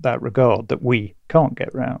in that regard that we can't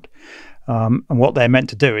get round. And what they're meant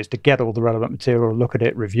to do is to get all the relevant material, look at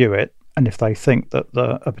it, review it, and if they think that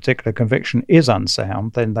a particular conviction is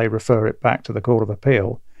unsound, then they refer it back to the Court of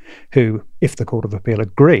Appeal, who, if the Court of Appeal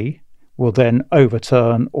agree, will then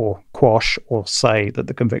overturn or quash or say that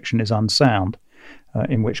the conviction is unsound,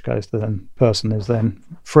 in which case the person is then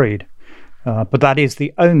freed. But that is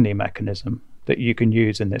the only mechanism that you can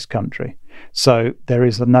use in this country. So there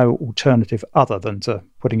is no alternative other than to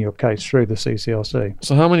putting your case through the CCRC.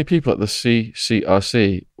 So how many people at the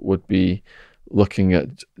CCRC would be looking at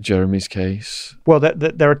Jeremy's case? Well,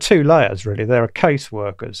 there are two layers, really. There are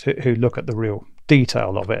caseworkers who look at the real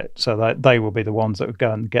detail of it, so that they will be the ones that would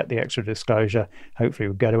go and get the extra disclosure. Hopefully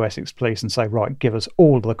would go to Essex Police and say, right, give us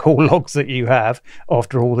all the call logs that you have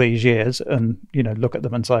after all these years, and look at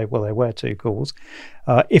them and say, well, there were 2 calls.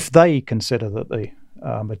 If they consider that the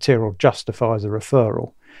material justifies a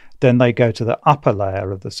referral, then they go to the upper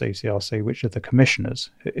layer of the CCRC, which are the commissioners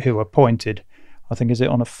who are appointed, I think, is it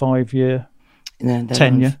on a 5-year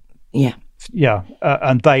tenure? Yeah.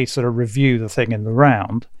 And they sort of review the thing in the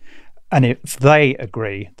round. And if they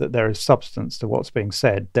agree that there is substance to what's being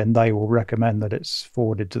said, then they will recommend that it's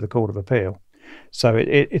forwarded to the Court of Appeal. So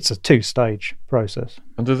it's a 2-stage process.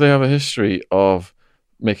 And do they have a history of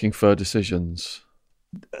making fair decisions?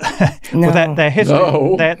 No. Well, their history,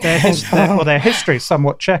 No. their history is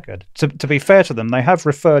somewhat checkered. To be fair to them, they have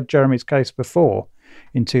referred Jeremy's case before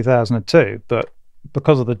in 2002, but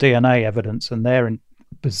because of the DNA evidence and their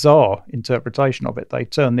bizarre interpretation of it, they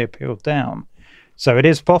turned the appeal down. So it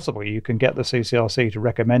is possible you can get the CCRC to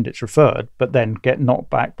recommend it's referred, but then get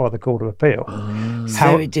knocked back by the Court of Appeal. It's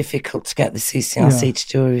very difficult to get the CCRC to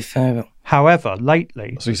do a referral. However,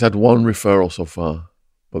 lately... So he's had 1 referral so far,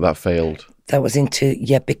 but that failed. That was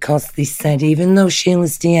because they said even though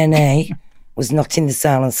Sheila's DNA was not in the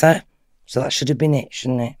silencer, so that should have been it,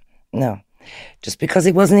 shouldn't it? No. Just because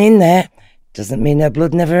it wasn't in there doesn't mean her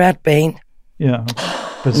blood never had been. Yeah.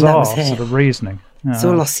 Bizarre sort of reasoning. Yeah.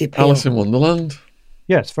 So I lost the appeal. Alice in Wonderland.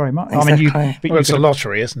 Yes, very much. Exactly. It's a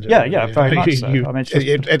lottery, isn't it? Yeah, very much so.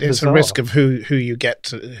 It's a risk of who you get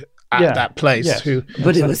to at that place. Yes.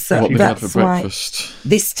 But it was What we had for that's why breakfast.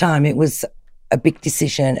 this time it was a big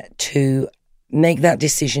decision to make that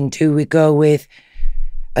decision. Do we go with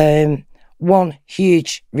one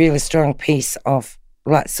huge, really strong piece of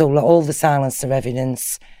all the silencer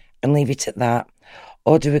evidence and leave it at that?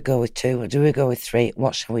 Or do we go with 2? Or do we go with 3?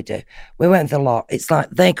 What shall we do? We went with a lot. It's like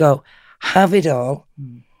they go, have it all.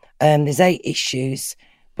 There's 8 issues,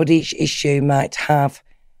 but each issue might have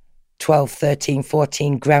 12, 13,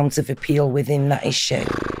 14 grounds of appeal within that issue.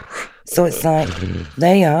 So it's like,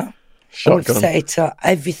 they are. And we've set it up.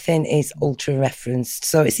 Everything is ultra-referenced,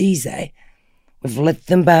 so it's easy. We've led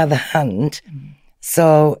them by the hand.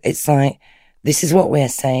 So it's like, this is what we're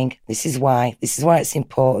saying. This is why it's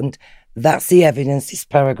important. That's the evidence, this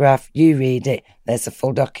paragraph. You read it. There's a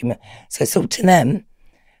full document. So it's up to them.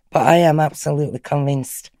 But I am absolutely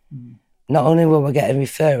convinced not only will we get a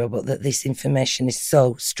referral, but that this information is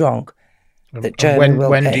so strong that Jeremy will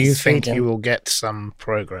when get do you his think freedom. you will get some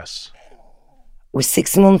progress? We're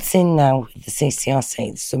 6 months in now with the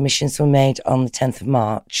CCRC. The submissions were made on the 10th of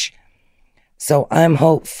March. So I'm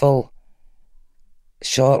hopeful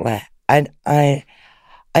shortly. And I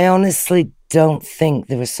honestly don't think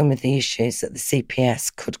there are some of the issues that the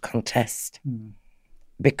CPS could contest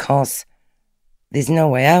because there's no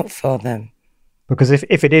way out for them. Because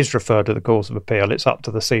if it is referred to the Court of Appeal, it's up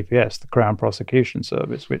to the CPS, the Crown Prosecution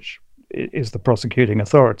Service, which is the prosecuting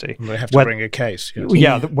authority. They have to bring a case. Yes.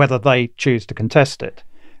 Yeah, whether they choose to contest it.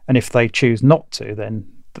 And if they choose not to, then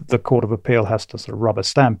the Court of Appeal has to sort of rubber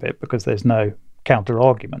stamp it because there's no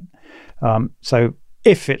counter-argument. So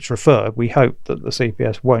if it's referred, we hope that the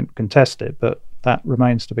CPS won't contest it, but that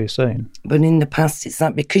remains to be seen. But in the past, it's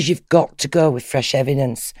like, because you've got to go with fresh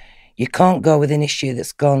evidence, you can't go with an issue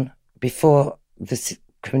that's gone before the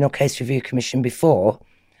Criminal Case Review Commission before,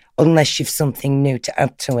 unless you've something new to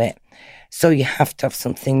add to it. So you have to have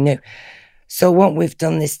something new. So what we've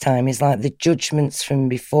done this time is like the judgments from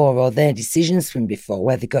before or their decisions from before,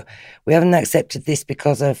 where they go, we haven't accepted this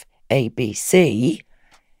because of ABC.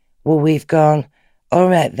 Well, we've gone, all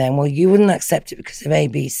right then, well, you wouldn't accept it because of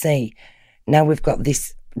ABC. Now we've got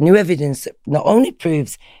this new evidence that not only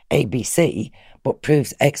proves ABC, but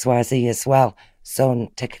proves XYZ as well.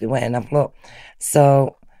 So take it away and have a look.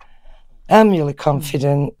 So I'm really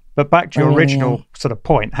confident. But back to your original sort of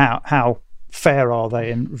point, how fair are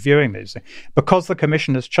they in reviewing these things? Because the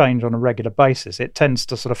commission has changed on a regular basis, it tends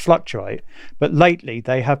to sort of fluctuate. But lately,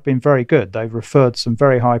 they have been very good. They've referred some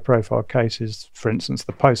very high-profile cases, for instance,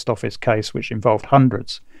 the Post Office case, which involved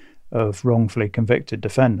hundreds of wrongfully convicted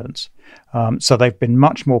defendants. So they've been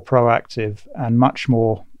much more proactive and much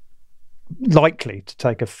more likely to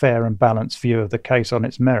take a fair and balanced view of the case on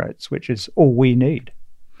its merits, which is all we need.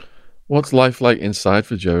 What's life like inside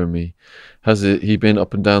for Jeremy? Has he been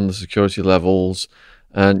up and down the security levels?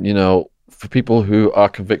 And, you know, for people who are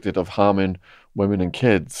convicted of harming women and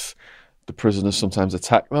kids, the prisoners sometimes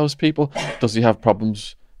attack those people. Does he have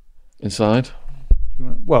problems inside?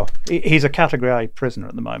 Well, he's a Category A prisoner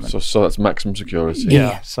at the moment. So that's maximum security.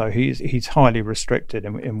 Yeah. So he's highly restricted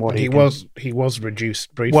in what he was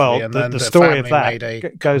reduced briefly. Well, and the then story of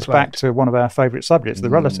that goes back to one of our favourite subjects, the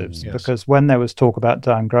relatives, yes. Because when there was talk about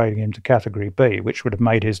downgrading him to Category B, which would have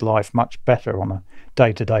made his life much better on a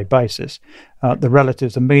day-to-day basis, the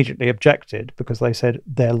relatives immediately objected because they said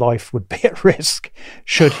their life would be at risk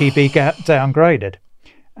should he be downgraded.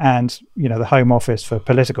 And, you know, the Home Office, for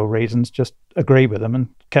political reasons, just agreed with them and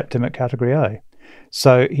kept him at Category A.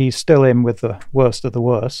 So he's still in with the worst of the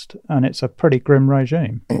worst, and it's a pretty grim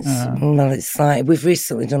regime. It's like we've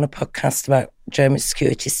recently done a podcast about Jeremy's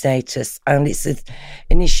security status, and it's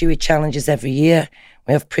an issue he challenges every year.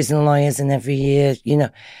 We have prison lawyers, and every year, you know,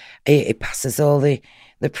 he passes all the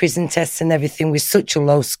prison tests and everything with such a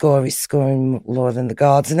low score. He's scoring lower than the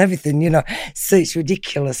guards and everything, you know. So it's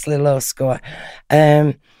ridiculously low score.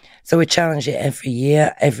 So we challenge it every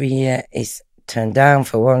year. Every year is turned down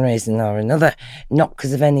for one reason or another, not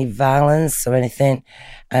because of any violence or anything.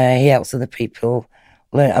 He helps other people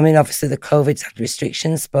learn. I mean, obviously the COVID's had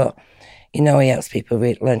restrictions, but, you know, he helps people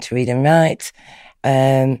learn to read and write.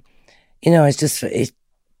 You know, he's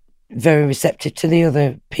very receptive to the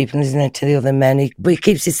other people, isn't he, to the other men. But he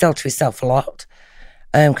keeps himself to himself a lot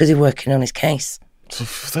because he's working on his case. So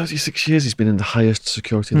for 36 years, he's been in the highest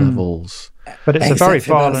security levels. But it's a very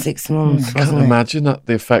violent... About 6 months, I can't imagine that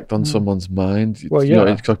the effect on someone's mind. Well, you know,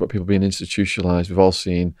 you talk about people being institutionalised. We've all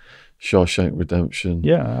seen Shawshank Redemption.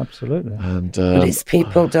 Yeah, absolutely. And but it's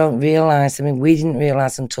people don't realise. I mean, we didn't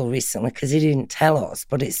realise until recently because he didn't tell us.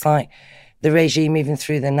 But it's like the regime even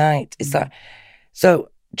through the night. It's like... So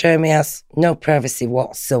Jeremy has no privacy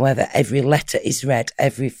whatsoever. Every letter is read.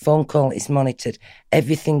 Every phone call is monitored.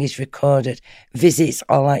 Everything is recorded. Visits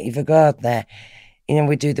are like you've a guard there. You know,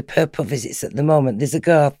 we do the purple visits at the moment. There's a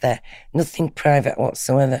guard there. Nothing private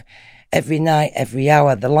whatsoever. Every night, every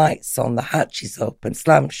hour, the lights on, the hatch is open,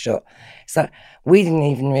 slam shut. So we didn't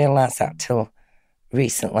even realise that till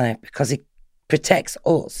recently because he protects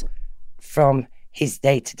us from his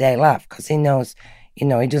day-to-day life because he knows, you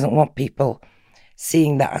know, he doesn't want people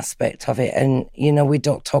seeing that aspect of it. And, you know, we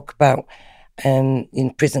don't talk about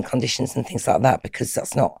in prison conditions and things like that because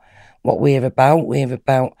that's not what we're about. We're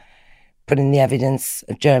about putting the evidence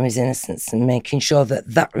of Jeremy's innocence and making sure that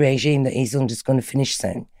that regime that he's under is going to finish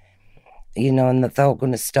soon, you know, and that they're all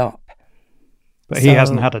going to stop. But he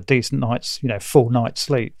hasn't had a decent night's, you know, full night's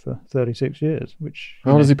sleep for 36 years, which...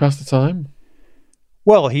 How does he pass the time?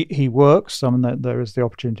 Well, he works. I mean, there is the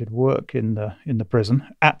opportunity to work in the prison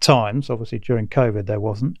at times. Obviously, during COVID, there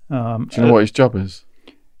wasn't. Do you know what his job is?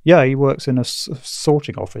 Yeah, he works in a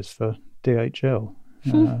sorting office for DHL.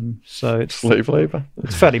 So it's slave labour.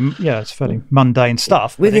 It's fairly mundane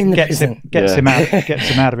stuff. Within the prison, gets him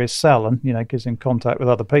out of his cell, and you know, gives him contact with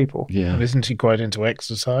other people. Yeah, and isn't he quite into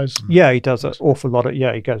exercise? Yeah, he does an awful lot of.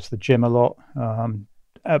 Yeah, he goes to the gym a lot.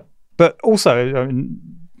 But also, I mean,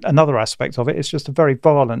 another aspect of it is just a very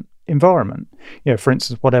violent environment. You know, for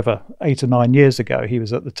instance, 8 or 9 years ago, he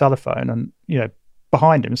was at the telephone, and you know,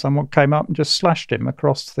 behind him, someone came up and just slashed him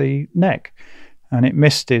across the neck. And it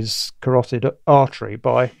missed his carotid artery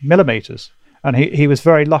by millimetres. And he was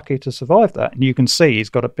very lucky to survive that. And you can see he's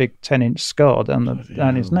got a big 10-inch scar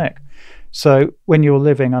down his neck. So when you're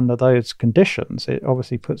living under those conditions, it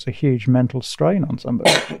obviously puts a huge mental strain on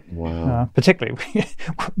somebody. Wow. Particularly,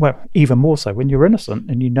 well, even more so when you're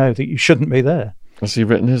innocent and you know that you shouldn't be there. Has he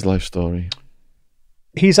written his life story?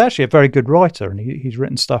 He's actually a very good writer, and he's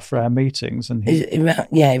written stuff for our meetings. And he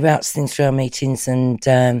writes things for our meetings,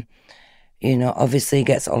 and you know, obviously he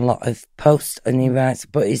gets a lot of posts and he writes,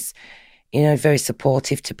 but very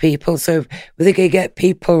supportive to people. So they could get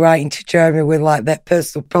people writing to Jeremy with like their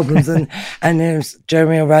personal problems, and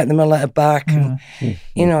Jeremy will write them a letter back, and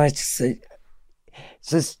it's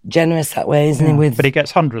just generous that way, isn't he? But he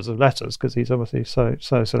gets hundreds of letters because he's obviously so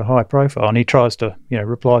sort of high profile, and he tries to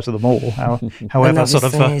reply to them all, however sort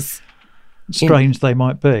of strange they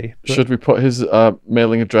might be. But should we put his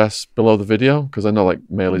mailing address below the video? Because I know like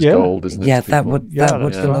mail is gold, isn't it? Yeah, that would be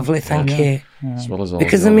lovely. Thank you. As well as all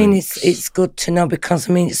because it's good to know, because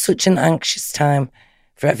it's such an anxious time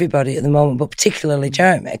for everybody at the moment, but particularly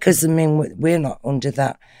Jeremy, because we're not under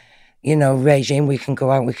that regime. We can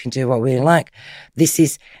go out, we can do what we like. This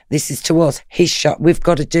is to us his shot. We've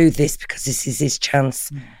got to do this because this is his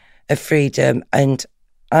chance of freedom, and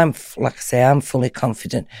I'm fully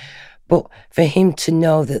confident. But for him to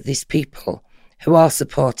know that there's people who are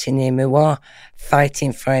supporting him, who are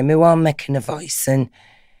fighting for him, who are making a voice and,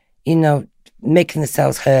 making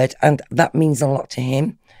themselves heard, and that means a lot to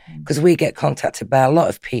him, because we get contacted by a lot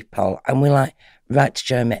of people and we're like, write to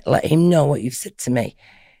Jeremy, let him know what you've said to me.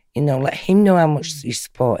 Let him know how much you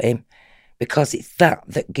support him, because it's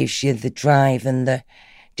that gives you the drive and the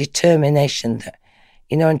determination that,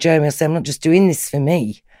 and Jeremy will say, I'm not just doing this for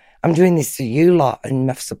me. I'm doing this for you lot and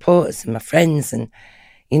my supporters and my friends, and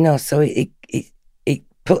so it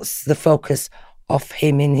puts the focus off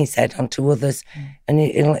him in his head onto others, and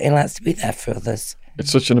he likes to be there for others.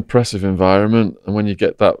 It's such an oppressive environment, and when you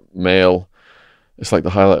get that mail, it's like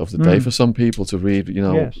the highlight of the day for some people to read.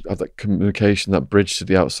 Have that communication, that bridge to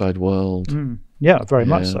the outside world. Yeah, very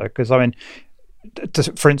much so. Because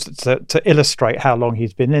for instance, to illustrate how long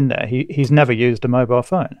he's been in there, he's never used a mobile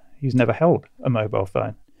phone. He's never held a mobile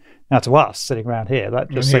phone. Now, to us, sitting around here, that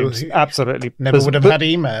just seems absolutely... Never would have had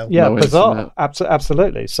email. Yeah, bizarre.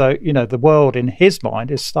 Absolutely. So, the world in his mind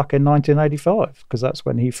is stuck in 1985, because that's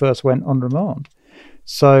when he first went on remand.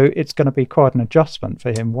 So it's going to be quite an adjustment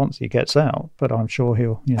for him once he gets out, but I'm sure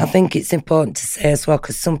he'll... I think it's important to say as well,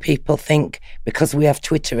 because some people think because we have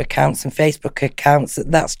Twitter accounts and Facebook accounts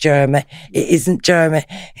that's Jeremy. It isn't Jeremy.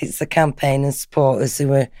 It's the campaign and supporters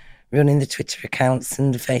who are running the Twitter accounts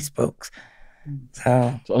and the Facebooks. So,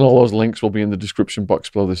 and all those links will be in the description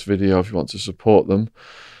box below this video if you want to support them.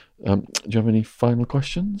 Do you have any final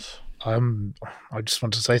questions? I just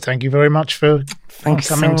want to say thank you very much for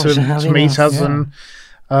coming to meet us, and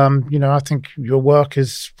I think your work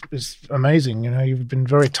is amazing. You've been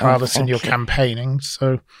very tireless in your campaigning,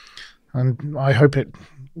 and I hope it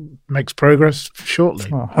makes progress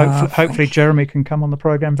shortly. Well, hopefully Jeremy can come on the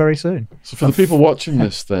program very soon. So for the people watching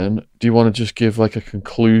this, then, do you want to just give like a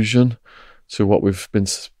conclusion to what we've been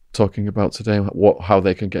talking about today, how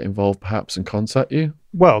they can get involved perhaps and contact you?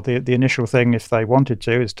 Well, the initial thing, if they wanted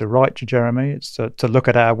to, is to write to Jeremy. It's to look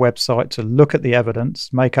at our website, to look at the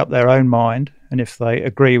evidence, make up their own mind. And if they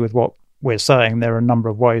agree with what we're saying, there are a number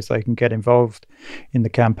of ways they can get involved in the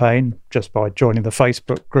campaign, just by joining the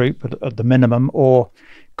Facebook group at the minimum, or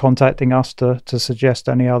contacting us to suggest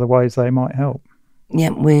any other ways they might help. Yeah,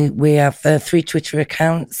 we have 3 Twitter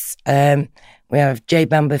accounts. We have J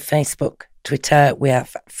Bamber Facebook, Twitter, we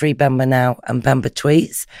have Free Bamber Now and Bamber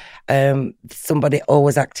Tweets. Somebody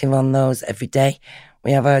always active on those every day.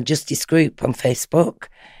 We have our Justice group on Facebook,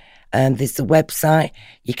 and there's the website.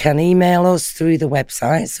 You can email us through the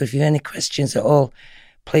website, so if you have any questions at all,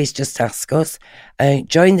 please just ask us.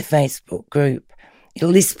 Join the Facebook group.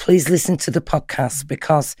 Please listen to the podcast,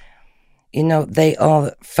 because they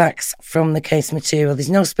are facts from the case material. There's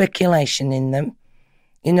no speculation in them.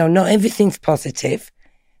 Not everything's positive.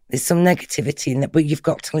 There's some negativity in that, but you've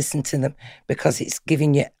got to listen to them because it's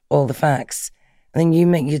giving you all the facts. And then you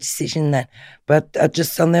make your decision then. But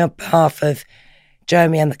just on the behalf of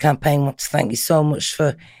Jeremy and the campaign, I want to thank you so much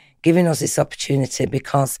for giving us this opportunity,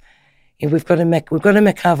 because we've got to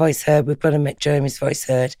make our voice heard. We've got to make Jeremy's voice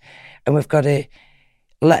heard, and we've got to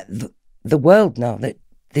let the world know that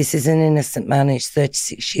this is an innocent man who's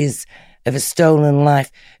 36 years of a stolen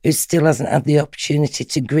life, who still hasn't had the opportunity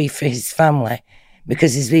to grieve for his family,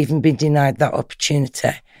 because he's even been denied that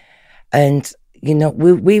opportunity. And,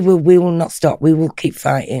 we will not stop. We will keep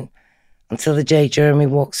fighting until the day Jeremy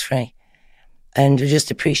walks free. And we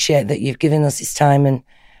just appreciate that you've given us this time and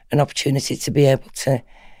an opportunity to be able to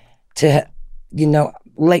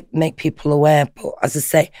make people aware. But as I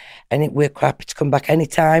say, we're happy to come back any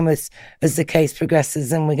time as the case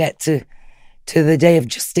progresses and we get to the day of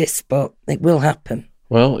justice, but it will happen.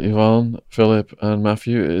 Well, Yvonne, Philip and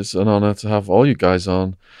Matthew, it is an honour to have all you guys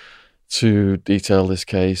on to detail this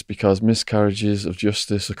case, because miscarriages of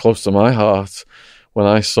justice are close to my heart. When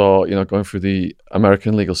I saw, going through the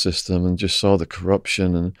American legal system and just saw the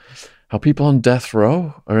corruption and how people on death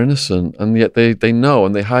row are innocent, and yet they know,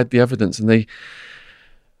 and they hide the evidence, and they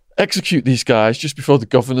execute these guys just before the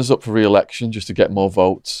governor's up for re-election, just to get more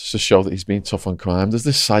votes, to show that he's being tough on crime. There's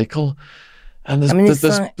this cycle, and there's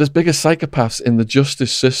bigger psychopaths in the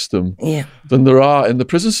justice system than there are in the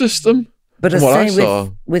prison system. But I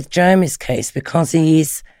say with Jeremy's case, because he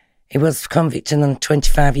was convicted on a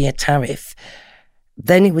 25-year tariff,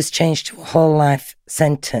 then it was changed to a whole life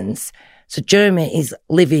sentence. So Jeremy is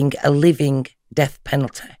living a living death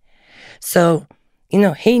penalty. So,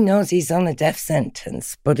 he knows he's on a death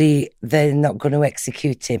sentence, but they're not going to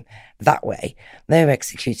execute him that way. They're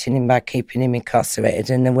executing him by keeping him incarcerated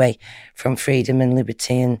and away from freedom and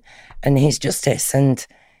liberty and his justice. And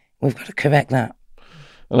we've got to correct that.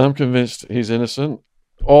 And I'm convinced he's innocent.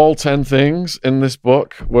 All 10 things in this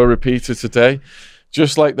book were repeated today,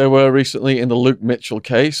 just like they were recently in the Luke Mitchell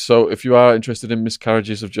case. So if you are interested in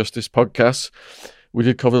Miscarriages of Justice podcasts, we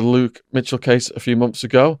did cover the Luke Mitchell case a few months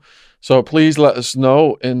ago. So please let us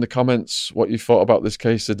know in the comments what you thought about this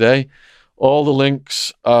case today. All the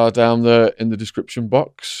links are down there in the description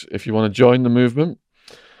box if you want to join the movement.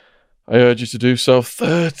 I urge you to do so.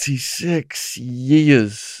 36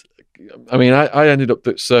 years. I mean, I ended up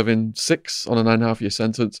serving 6 on a 9.5-year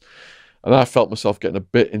sentence, and I felt myself getting a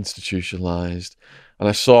bit institutionalized. And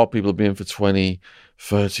I saw people being for 20,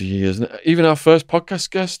 30 years. And even our first podcast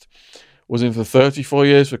guest was in for 34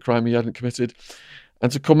 years for a crime he hadn't committed.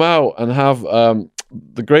 And to come out and have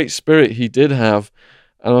the great spirit he did have,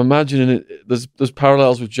 and I'm imagining it, there's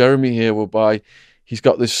parallels with Jeremy here, whereby he's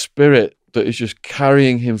got this spirit that is just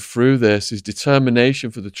carrying him through this, his determination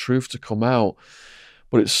for the truth to come out.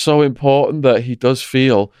 But it's so important that he does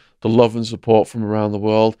feel the love and support from around the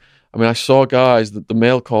world. I mean, I saw guys that the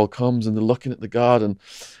mail call comes and they're looking at the guard, and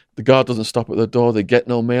the guard doesn't stop at their door. They get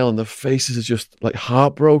no mail, and their faces are just like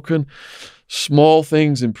heartbroken. Small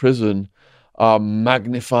things in prison are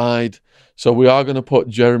magnified. So we are going to put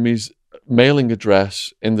Jeremy's mailing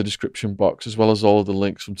address in the description box, as well as all of the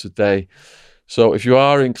links from today. So if you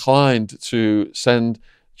are inclined to send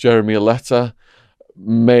Jeremy a letter,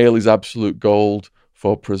 mail is absolute gold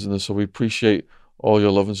for prisoners. So we appreciate all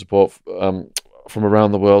your love and support from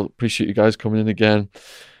around the world. Appreciate you guys coming in again.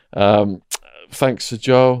 Thanks to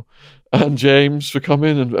Joe and James for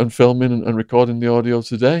coming and filming and recording the audio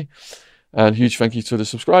today. And huge thank you to the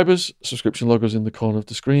subscribers. Subscription logo's in the corner of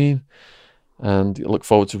the screen. And I look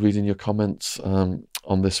forward to reading your comments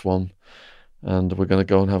on this one. And we're going to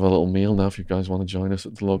go and have a little meal now if you guys want to join us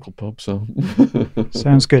at the local pub. So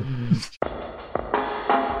sounds good.